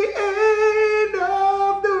to the end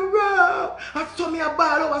of the road. I saw me a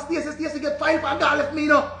ball over Stacey. Stacey get filed for God left me, you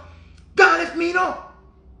know. God left me, you know.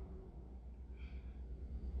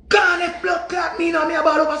 God left blood clot me, you know. Me a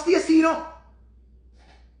ball over Stacey, you know.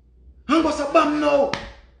 I'm boss a bomb now.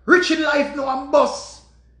 Rich in life now, I'm boss.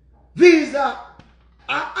 Visa,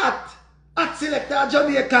 at selector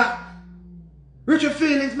Jamaica. Richie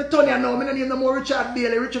Feelings, me turn you now. Me don't name no more Richard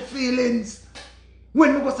Bailey. Richie Feelings.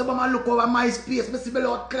 When me go to Bama look over my space, me see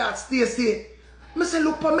blood clot Stacy. Me say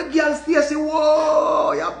look for me girl Stacy,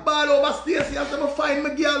 whoa, you ball over Stacy, I say me find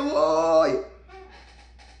me girl, whoa.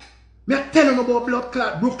 Me tell you about blood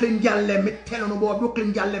clot Brooklyn girl them, me tell you about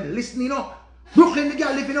Brooklyn girl them. Listen, you know. Brooklyn the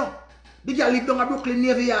girl live, you know. The girl live down at Brooklyn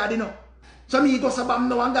Navy Yard, you know. So me go to Bam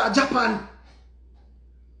now and go Japan.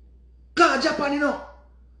 Go Japan, you know.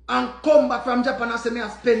 And come back from Japan and say me I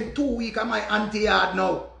spend 2 weeks at my auntie yard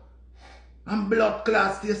now. And blood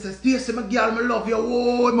clot Stacy. Stacy, my girl, me love you.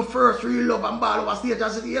 Whoa, my first real love and ball over stage. I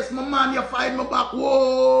said, yes, my man, you find me back.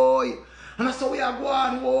 Whoa. And I said, we are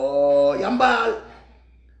going. Whoa, and ball.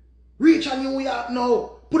 Reach a New York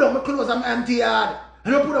now. Put on my clothes at my auntie yard.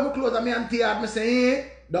 And I put on my clothes at my auntie yard. I say, eh,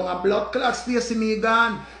 down a blood clot Stacy me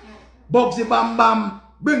gone. Bugsy Bam Bam.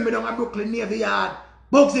 Bring me down a Brooklyn Navy Yard.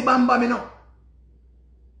 Bugsy Bam Bam, you know.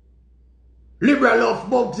 Liberal love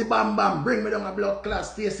Bugsy Bam Bam. Bring me down a blood clot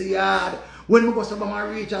Stacy Yard. When we go to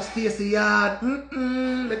Bama reach a Stacy Yard.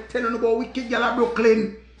 Me tell you about wicked girl at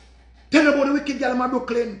Brooklyn. Tell you about the wicked girl at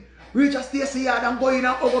Brooklyn. Reach a Stacy Yard and go in and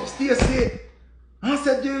hug up Stacy. I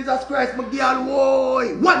said, Jesus Christ, my girl,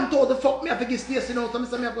 whoa. 1,000 fuck me, I have to give Stacy now. So I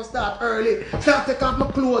say, I have to start early. Start take off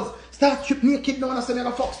my clothes. Start strip naked now. And I say, I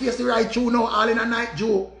have to fuck Stacy right through now. All in a night,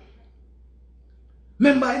 Joe.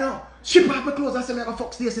 Remember, you know, strip off my clothes and say, I have to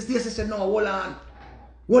fuck Stacy. Stacy said, no, hold on.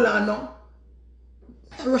 Hold on now.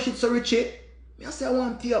 I rush it so Richie. I say, I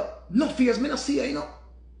want you. No fears, me not see you, you know.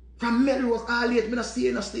 From Melrose all age, me not see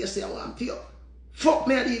you, no Stacy, I want you. Fuck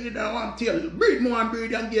me, I did it, I want you. Breed more and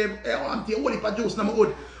breed and give. I want you. What if I juice now my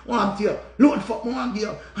hood? I want you. Lord, fuck me, I want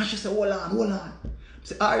you. And she said, hold on, hold on. I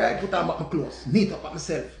say, alright, put on back my clothes. Neat up at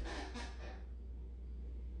myself.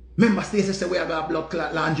 Remember, Stacy said, we I got a blood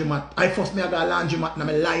clot laundromat. I first me I got a laundromat in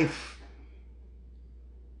my life.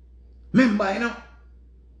 Remember, you know?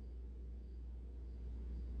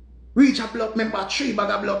 Reach a blood, remember, 3 bag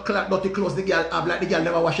of blood clot, dirty clothes the girl have, like the girl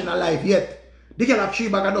never washing her life yet. The girl have 3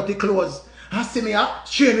 bag of dirty clothes. I see me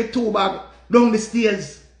straight with 2 bag down the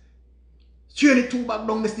stairs. Straight with 2 bag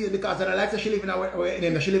down the stairs because I like that she live in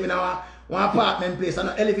a one apartment place and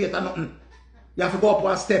no elevator, nothing. You have to go up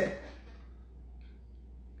 1 step.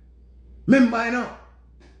 Remember, you know,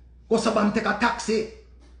 go Sabam take a taxi,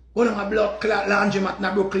 go down a blood clot laundromat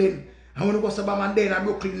in Brooklyn. And when you go Sabam and then in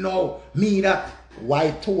Brooklyn now, me that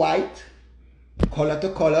white to white, color to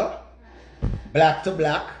color, black to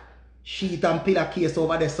black. Sheet and pillar case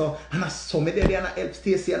over there so and I saw me there and I help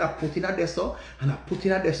Stacy and I put in a there so and I put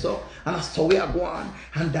in a there so and I saw where I go on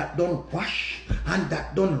and that done wash and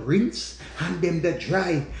that done rinse and them they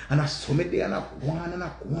dry and I saw me there and I go on and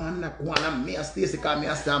I go on and I go on and me and Stacy call me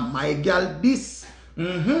and say my girl this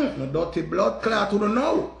no dirty blood clot you don't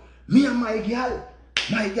know me and my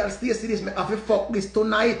girl Stacy this me have to fuck this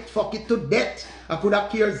tonight fuck it to death I could have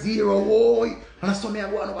cared 0 boy and I saw me I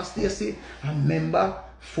go on over Stacy and remember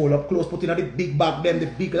fold up clothes, put in the big bag them, the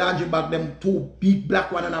big laundry bag them, 2 big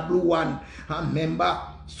black one and a blue one. And remember,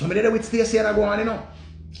 somebody there with Stacy and I go on, you know.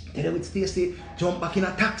 There with Stacy, jump back in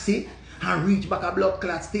a taxi and reach back a blood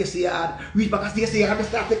clot Stacy yard. Reach back a Stacy yard and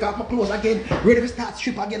start take off my clothes again. Ready to start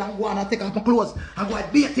strip again and go on and take off my clothes and go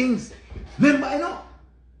and beat things. Remember, you know?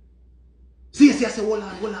 Stacy I say, hold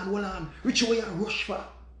on. Richie, where you rush for?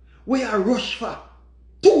 Where you rush for?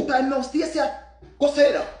 2 times now, Stacy go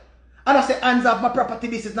say that. And I say, hands off my property,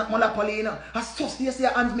 this is not monopoly, you know. I saw Stacy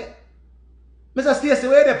hands me. Mr. Stacy,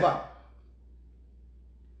 where the pan?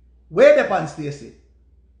 Where the pan, Stacy?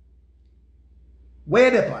 Where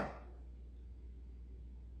the pan?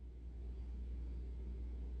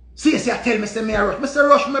 Stacy, I tell me, say me a rush. Mr.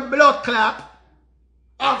 Rush, my blood clot.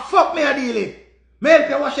 Oh, fuck me a deal it. Me help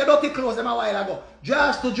you wash your dirty clothes them a while ago.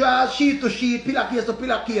 Drawers to drawers, sheet to sheet, pillar case to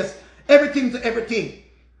pillar case. Everything to everything.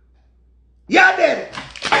 You're dead.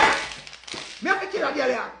 Me have to kill a girl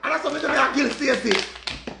here. And that's something to me have to kill Stacy.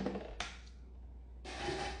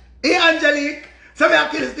 Hey Angelique. So me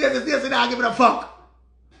have to kill Stacy. Stacy don't give me a fuck.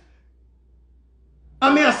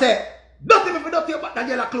 And me I say, don't me for dirty about that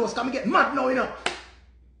girl clothes. Because I get mad now, you know.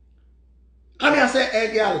 And me I say,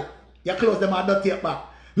 hey girl, your clothes them are dirty back.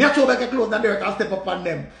 Me I throw back your clothes and dirt and step up on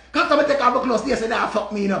them. Because I take off my clothes, Stacy don't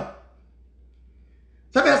fuck me, you know.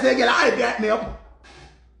 So me I say, girl, I get me up.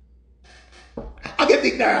 I get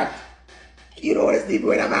ignorant. You know what sleep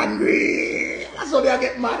when I'm angry. That's how me I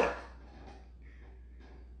get mad.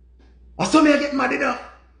 That's how me I get mad, you know.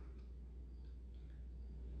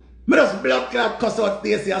 Me just blood clot cuss out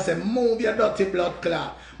Stacy. I say, move your dirty blood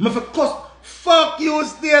clot. Me for cuss, fuck you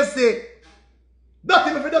Stacy.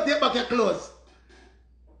 Dirty me for dirty back your clothes.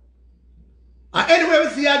 And anyway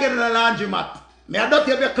we see you get in the laundromat, me I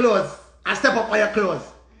dirty up your clothes and step up on your clothes.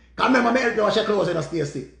 Because remember me help you wash your clothes, you know,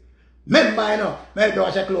 Stacy. Remember, you know, me do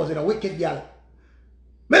wash her clothes, you know, wicked girl.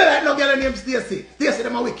 Me like no girl named Stacy. Stacy,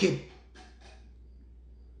 them are wicked.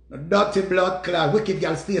 No dirty blood clot, wicked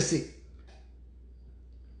girl Stacy.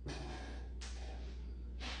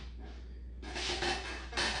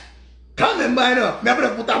 Come remember, you know, me have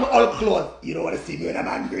to put on my old clothes. You don't want to see me when I'm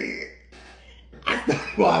angry. That's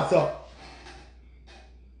not what's up.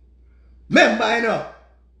 Remember, you know,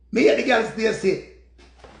 me and the girl Stacy.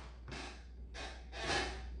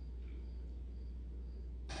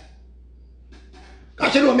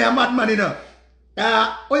 Cause you know me a madman, you know.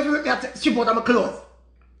 What if you make me strip out of my clothes?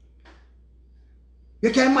 You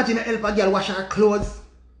can imagine you help a girl wash her clothes.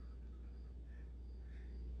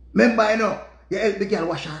 Remember, you know, you help the girl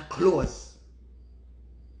wash her clothes.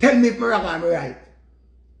 Tell me if I'm wrong or I'm right.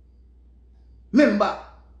 Remember,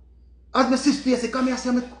 as my sister say, come here,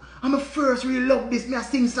 say, I'm a first really love this, me I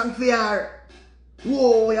sing song for her.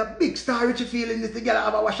 Whoa, you're a big star, Richie feeling this, the girl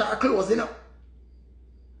have a wash her clothes, you know.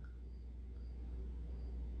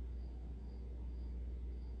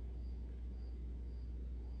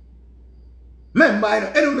 Remember, you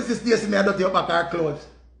know, anyone my sister say me I dirty up back her clothes.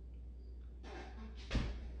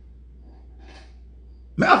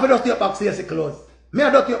 Me have to dirty up back CSC clothes. Me a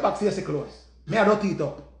dirty up back CSC clothes. Me a dirty it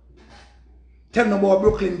up. Tell me about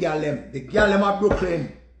Brooklyn girl them. The girl them are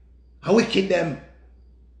Brooklyn. I wicked them.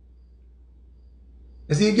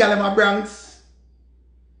 You see the girl them are Bronx.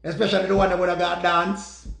 Especially the one that would got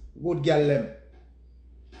dance. Good girl them.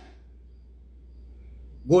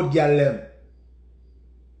 Good girl them.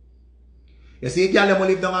 You see the girl them who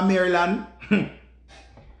live down in Maryland.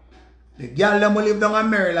 The girl them who live down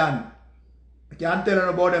in Maryland. I can't tell you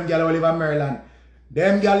about them girl who live in Maryland.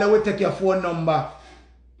 Them girl will take your phone number.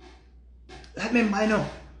 Like me, I know.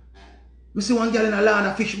 I see one girl in a land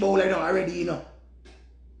of fish bowl, I know already, you know.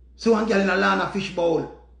 See one girl in a land of fish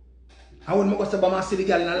bowl. And when I go to Bama, I see the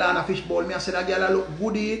girl in a land of fish bowl, I say that girl look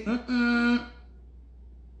goody.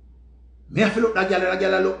 Me have to look that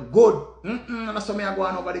girl look good. And that's how I go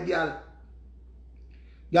on over the girl.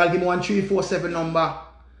 Girl give me 1347 number.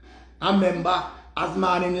 I remember, as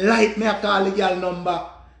man in light, me I call the girl number.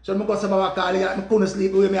 So I go to Bama call the girl, I couldn't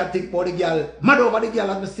sleep with me, I think about the girl. Mad over the girl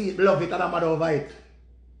as I see it, love it, and I'm mad over it.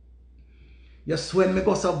 Just when me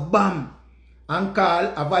go so bam and call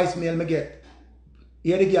a voicemail me get.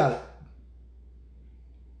 Hear the girl.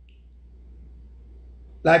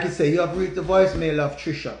 Like it say, you have reached the voicemail of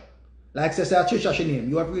Trisha. Like say Trisha she name.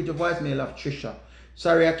 You have reached the voicemail of Trisha.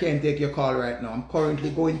 Sorry, I can't take your call right now. I'm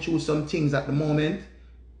currently going through some things at the moment.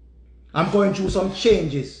 I'm going through some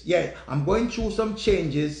changes. Yeah, I'm going through some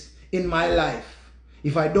changes in my life.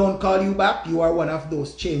 If I don't call you back, you are one of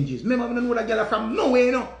those changes. Remember, I don't know that girl from nowhere,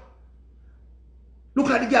 you know. Look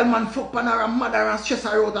like the girl man fuck pan her and mother and stress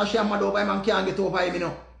her out and she mad over him and can't get over him, you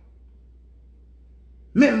know.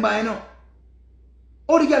 Remember, you know.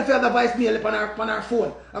 All the girl feel the voicemail on her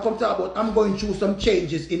phone. I come talk about I'm going through some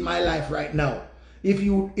changes in my life right now.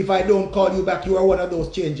 If I don't call you back, you are one of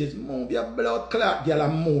those changes. Move your blood clot, girl,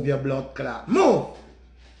 and move your blood clot. Move!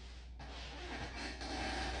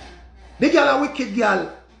 The girl a wicked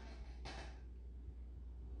girl.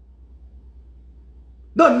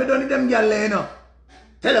 Don't me done with them girl, you know.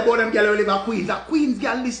 Tell about them girl who live at Queens. A Queens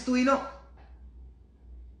girl list too, you know.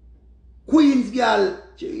 Queens girl.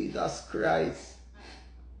 Jesus Christ.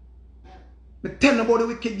 Me tell about the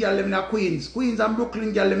wicked girl them in Queens. Queens and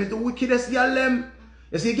Brooklyn girl them is the wickedest girl them.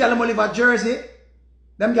 You see girl them who live at Jersey.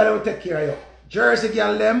 Them girl will take care of you. Jersey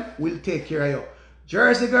girl them will take care of you.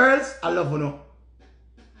 Jersey girls, I love you know.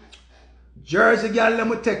 Jersey girl them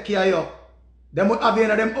will take care of you. Them will have you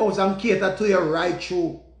in them house and cater to you right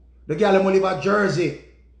through. The girl them will live at Jersey.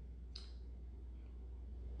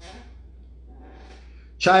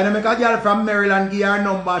 China make a girl from Maryland give her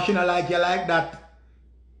number, she not like you like that.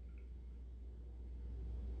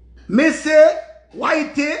 Me say,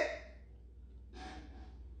 Whitey,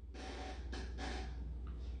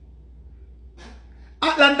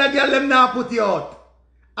 Atlanta girl them now put you out.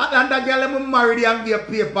 Atlanta girl them married and give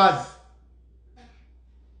papers.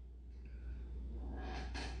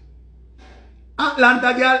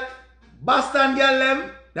 Atlanta girl, Boston girl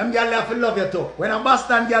them girl have to love you too. When a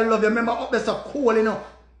Boston girl love you, remember up there so cool, you know.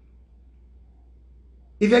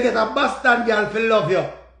 If you get a Boston girl to love you,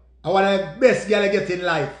 I want the best girl you get in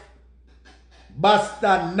life.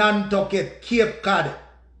 Boston, Nantucket, Cape Cod.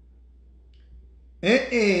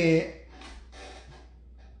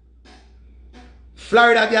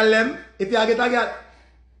 Florida girl them, if you get a girl,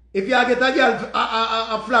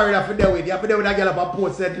 a Florida for there with, you have to there with a girl up a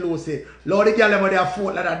Port St. Lucie. Lord, the girl them with their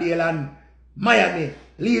Fort Lauderdale and Miami.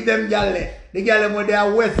 Leave them girl there. The girl them with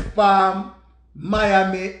their West Palm,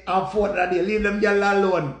 Miami and Fort Lauderdale. Leave them girl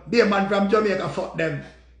alone. They man from Jamaica, fuck them.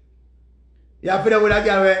 You have to with a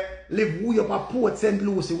girl where live way up at Port St.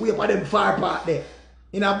 Lucie, way up at them far part there.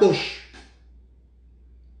 In a bush.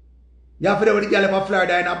 You have to with the girl up at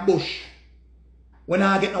Florida in a bush. When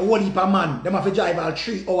I get a whole heap of man, them have to drive all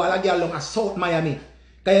 3 hours a girl along at South Miami.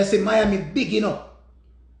 Because you see Miami big enough.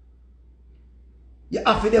 You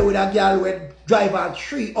have to there with a girl where drive all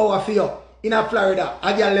 3 hours for you. In a Florida,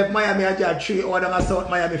 a girl left Miami and drive 3 hours down at South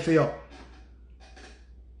Miami for you.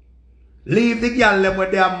 Leave the girl them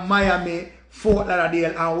with their Miami, Fort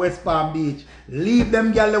Lauderdale and West Palm Beach. Leave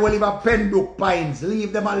them girl them who live at Pembroke Pines.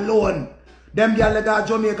 Leave them alone. Them girl that go to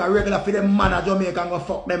Jamaica regular for them man at Jamaica and go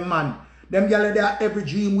fuck them man. Them girl there every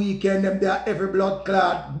dream weekend, them there every blood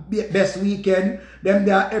clot best weekend, them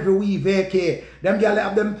there every week vacay. Them girl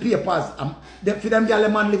have them papers. For them girl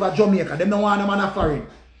man live at Jamaica. Them don't want a man a foreign.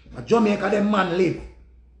 At Jamaica them man live.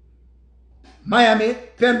 Miami,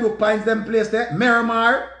 Pembroke Pines them place there.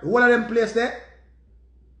 Miramar, all of them place there.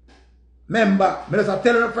 Remember, I just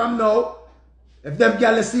tell you from now, if them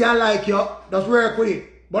girl see and like you, just work with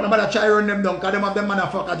it. But nobody try run them down because them have them man a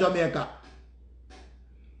fuck at Jamaica.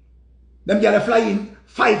 Them girl fly in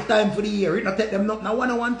 5 times for the year. It not take them not now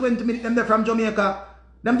 1 hour and 20 minutes them there from Jamaica.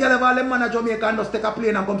 Them girl have all them man at Jamaica and just take a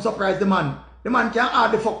plane and come surprise the man. The man can't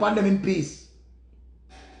hardly fuck on them in peace.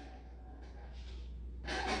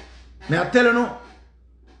 Me I tell you no.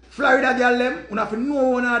 Florida girl them, you have to know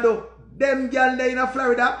what do. Them girl there in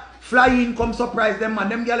Florida, fly in, come surprise them man.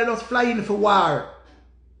 Them girl just fly in for war.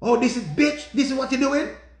 Oh, this is bitch, this is what you doing?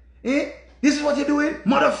 Eh? This is what you doing?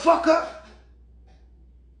 Motherfucker.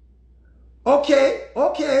 Okay,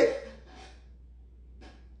 okay.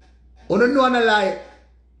 You don't know a lie.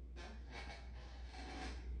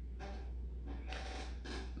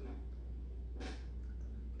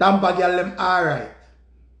 Tampa girl them alright.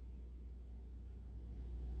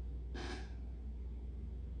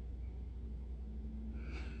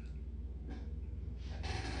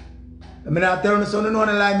 I mean, I tell you, so don't know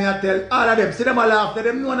a lie, me I tell. All of them, see them a laugh,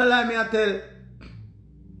 them know a lie, me I tell.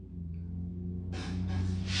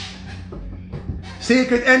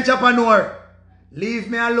 Secret entrepreneur, leave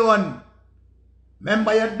me alone.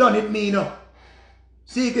 Remember you done it me, no.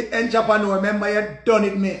 Secret entrepreneur, remember you done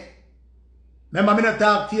it me. Remember me not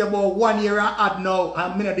talk to you about 1 year and add now,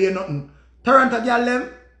 and me not do nothing. Toronto girl them.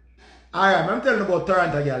 Alright, I'm telling you about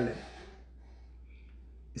Toronto girl them.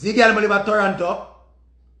 See girl me live at Toronto.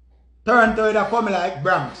 Toronto is come like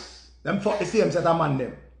Bronx. Them fuck the same set of man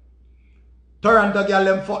them. Toronto girl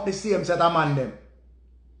them fuck the same set of man them.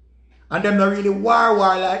 And them not really war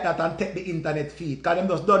like that and take the internet feed. Because them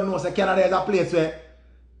just don't know say Canada is a place where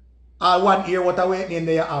all 1 year what a waiting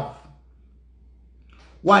there you have.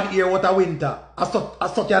 1 year what a winter. I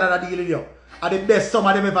such Canada deal with you. And the best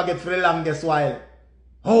summer them ever get for the longest while.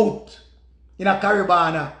 Out in a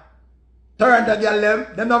Caribana. Toronto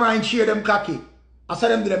girl them don't mind share them cocky. I saw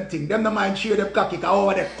them do them thing. Them don't mind share them cocky because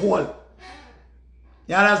over they cold.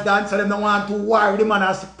 You understand? So them don't want to war with the man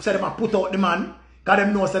and say them put out the man. Because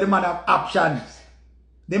them know so the man have options.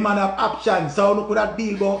 The man have options. So you could have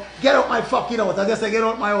deal go, get out my fucking house. I just say get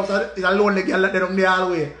out my house. It's a lonely girl that they don't there all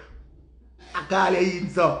the way. I call you in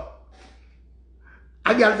so.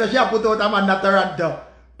 A girl says she put out a man at Toronto.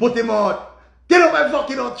 Put him out. Get out my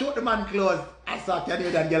fucking house. Shoot the man clothes. I saw can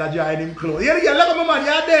you that girl join him clothes. Yeah, the girl, look at my man,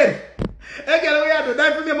 you're dead. Hey girl, what you do?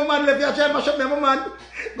 Die for me, my man left you try to mash up me, my man.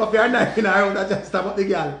 Go for your knife in her house and just stab up the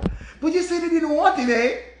girl. But you said you didn't want him,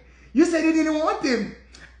 eh? You said you didn't want him.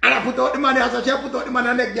 And I put out the money, I said, I put out the money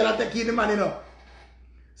and the girl take in the money, you know.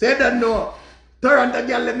 Say that no. Toronto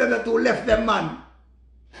girl, them the two left them man.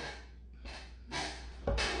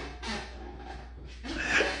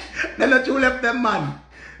 Then the two left them man.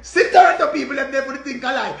 See Toronto people left there for the think a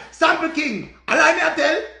lie. Sample King, a lie me I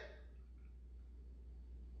tell.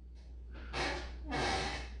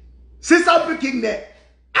 See Sample King there.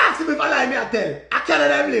 Ask him if a lie me I tell. I can't let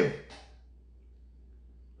them live.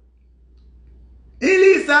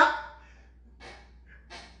 Elisa,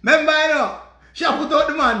 remember you know, she put out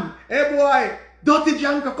the man, hey boy, dirty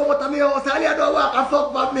janker come out of my house, all you don't walk and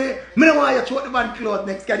fuck for me. I don't want you to throw the man clothes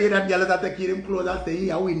next day that girl that take him clothes and say,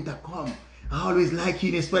 here winter, come. I always like you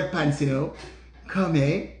in the sweatpants, you know. Come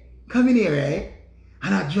eh, come in here eh.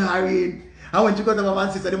 And I draw in. I went to go to my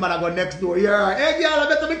man sister, the man I go next door, yeah. Hey girl, I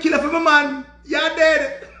better be killer for my man. You're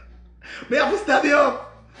dead. Me have to stab you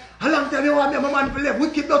up. How long time you want me and my man to live?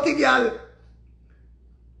 Wicked dirty girl.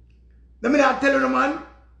 Let me not tell you, man.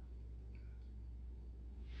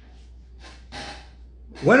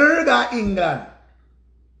 When you go to England,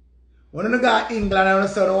 and you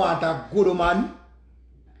say you want a good man,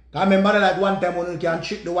 I remember like one time when you can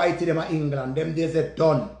trick the whitey them at England, them days are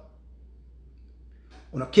done.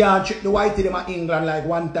 When you can't trick the whitey them at England like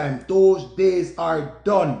one time, those days are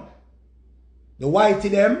done. The whitey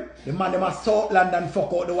them, the man them at South London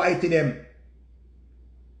fuck out the whitey them.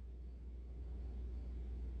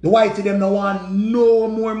 The whitey them no want no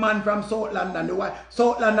more man from South London. The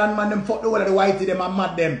South London man them fuck the whole of the whitey them and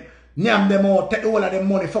mad them. Nyam them out, take the whole of them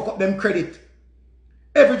money, fuck up them credit.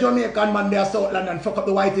 Every Jamaican man there South London fuck up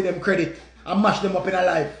the whitey them credit and mash them up in a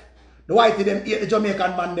life. The whitey them hate the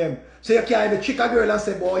Jamaican man them. So you can't even trick a girl and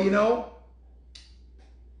say, boy, you know,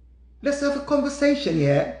 let's have a conversation,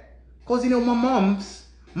 yeah? Because, you know, my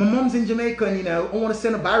mom's in Jamaica and, you know, I want to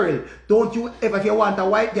send a barrel. Don't you ever, if you want a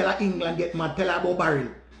white girl at England, get mad, tell her about barrel.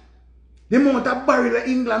 The amount of barrel where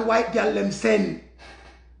England white girl them send.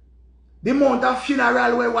 The amount of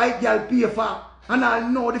funeral where white girl pay for. And I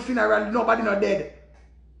know the funeral, nobody not dead.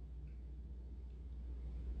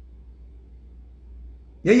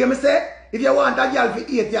 You hear me say? If you want a girl to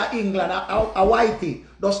eat your England, a whitey,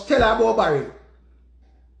 just tell her about barrel.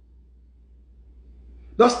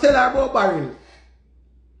 Just tell her about barrel.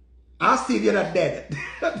 I'll see if you're not dead.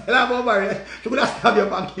 Tell her about barrel. She could have stabbed your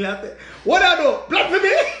bank and say, what I do? Blood for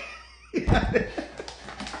me?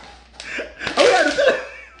 How are you doing?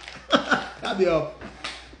 Stab you up.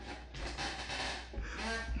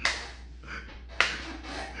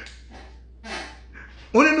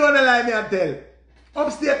 Only know the lie me I tell.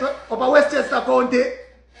 Upstate, upper Westchester County,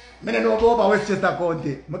 I don't know about upper Westchester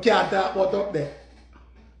County. I can't talk about up there.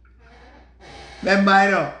 Remember,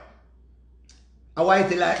 you know, a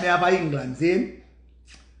whitey like me have a England, see?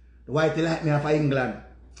 The whitey like me have a England.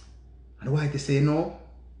 And the whitey say, no,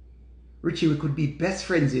 Richie, we could be best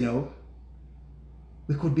friends, you know.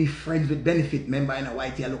 We could be friends with benefit. Remember, you know,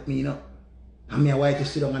 whitey look me, you know. And me a whitey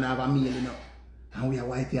sit down and have a meal, you know. And we a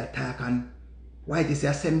whitey attack and whitey say,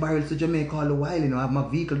 I send barrels to Jamaica all the while, you know. I have my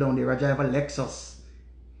vehicle down there. I drive a Lexus.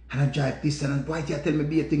 And I drive this and whitey tell me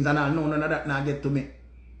be things and all. No, none of that now get to me.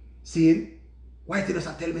 See? Whitey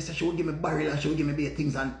just tell me, say she will give me barrel and she will give me big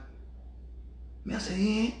things and me I say,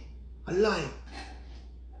 eh? I lie.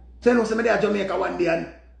 So you know, say me there at Jamaica one day and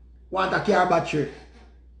want a car battery.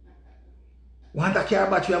 Want a car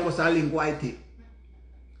battery and go to link whitey.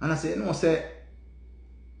 And I say, no, say,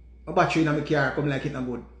 a battery in my car come like it not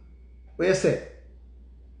good. What you say?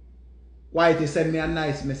 Whitey send me a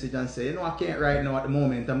nice message and say, you know, I can't right now at the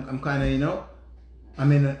moment. I'm kind of, you know, I'm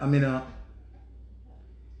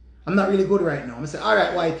not really good right now. I say,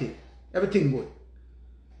 alright, Whitey, everything good.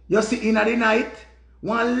 You see in the night,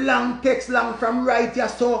 one long text long from right here,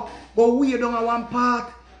 so go way down on one part.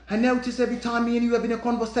 I notice every time me and you having a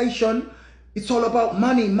conversation, it's all about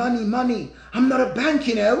money, money, money. I'm not a bank,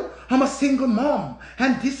 you know. I'm a single mom.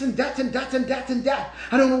 And this and that and that and that and that.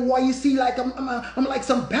 I don't know why you see like I'm like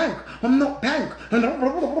some bank. I'm not bank. And me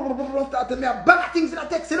a bad things in a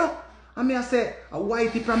text, you know. And me I say, a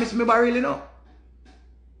Whitey promise me barrel, you know.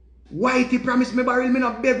 Whitey promise me barrel, me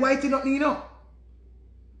not beg Whitey nothing, you know.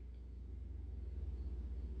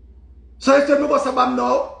 So I said, me go sabam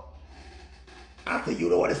now. After you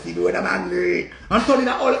don't want to see me when I'm angry. I'm turning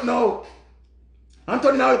that all up now. I'm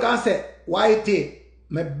turning all up and say, Whitey,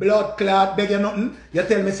 my blood clot beg you nothing. You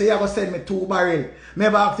tell me, say you go send me 2 barrel. Me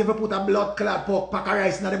ever ask if you put a blood clot pork pack of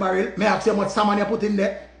rice in the barrel. Me ask you how much salmon you put in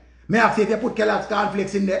there. Me ask you if you put Kellogg's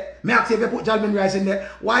cornflakes in there. Me ask you if you put Jalmin rice in there.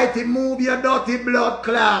 Whitey, move your dirty blood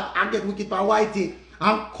clot and get wicked for Whitey.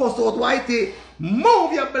 And cuss out Whitey.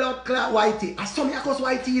 Move your blood clot, Whitey. I saw me cuss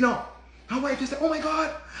Whitey, you know. And Whitey say, oh my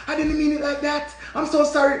God, I didn't mean it like that. I'm so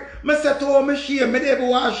sorry. Me said to her, me shame. Me never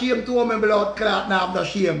want shame to her, me blood clot. Now I'm not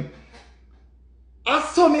shame. I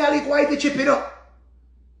saw me a lick Whitey chip it up.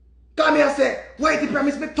 Come here and say, Whitey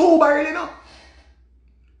promised me 2 barrel, you know.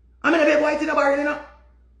 I'm going to beg Whitey in a barrel, you know.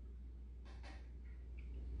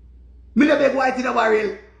 Me no beg Whitey in a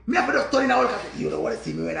barrel. Me have to just turn in a whole cafe. You don't want to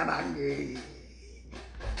see me when I'm angry.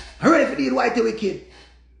 I'm ready for deal Whitey wicked.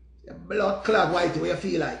 You blood clot Whitey, what you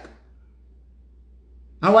feel like.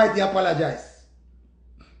 And Whitey apologize.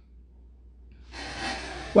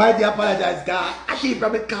 Whitey apologize, car. I keep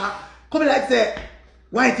from it, car. Come like say,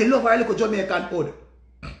 Whitey love her little Jamaican hood.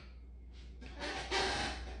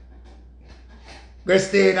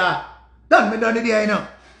 Christina, done me done it there, you know.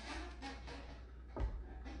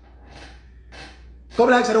 Come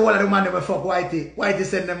like say the whole of the man never fuck Whitey. Whitey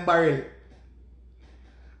send them barrel.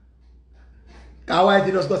 Cause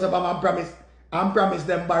Whitey just goes up and promise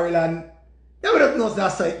them barrel and you don't know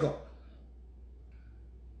that's how it go.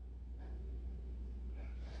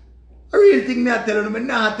 A real thing me I tell you, me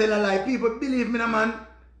not tell a lie. People believe me, no man.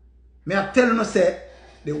 Me I tell you, say,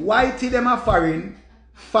 the Whitey them are foreign,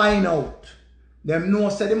 find out. Them know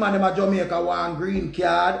say the man them a Jamaica want green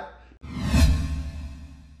card.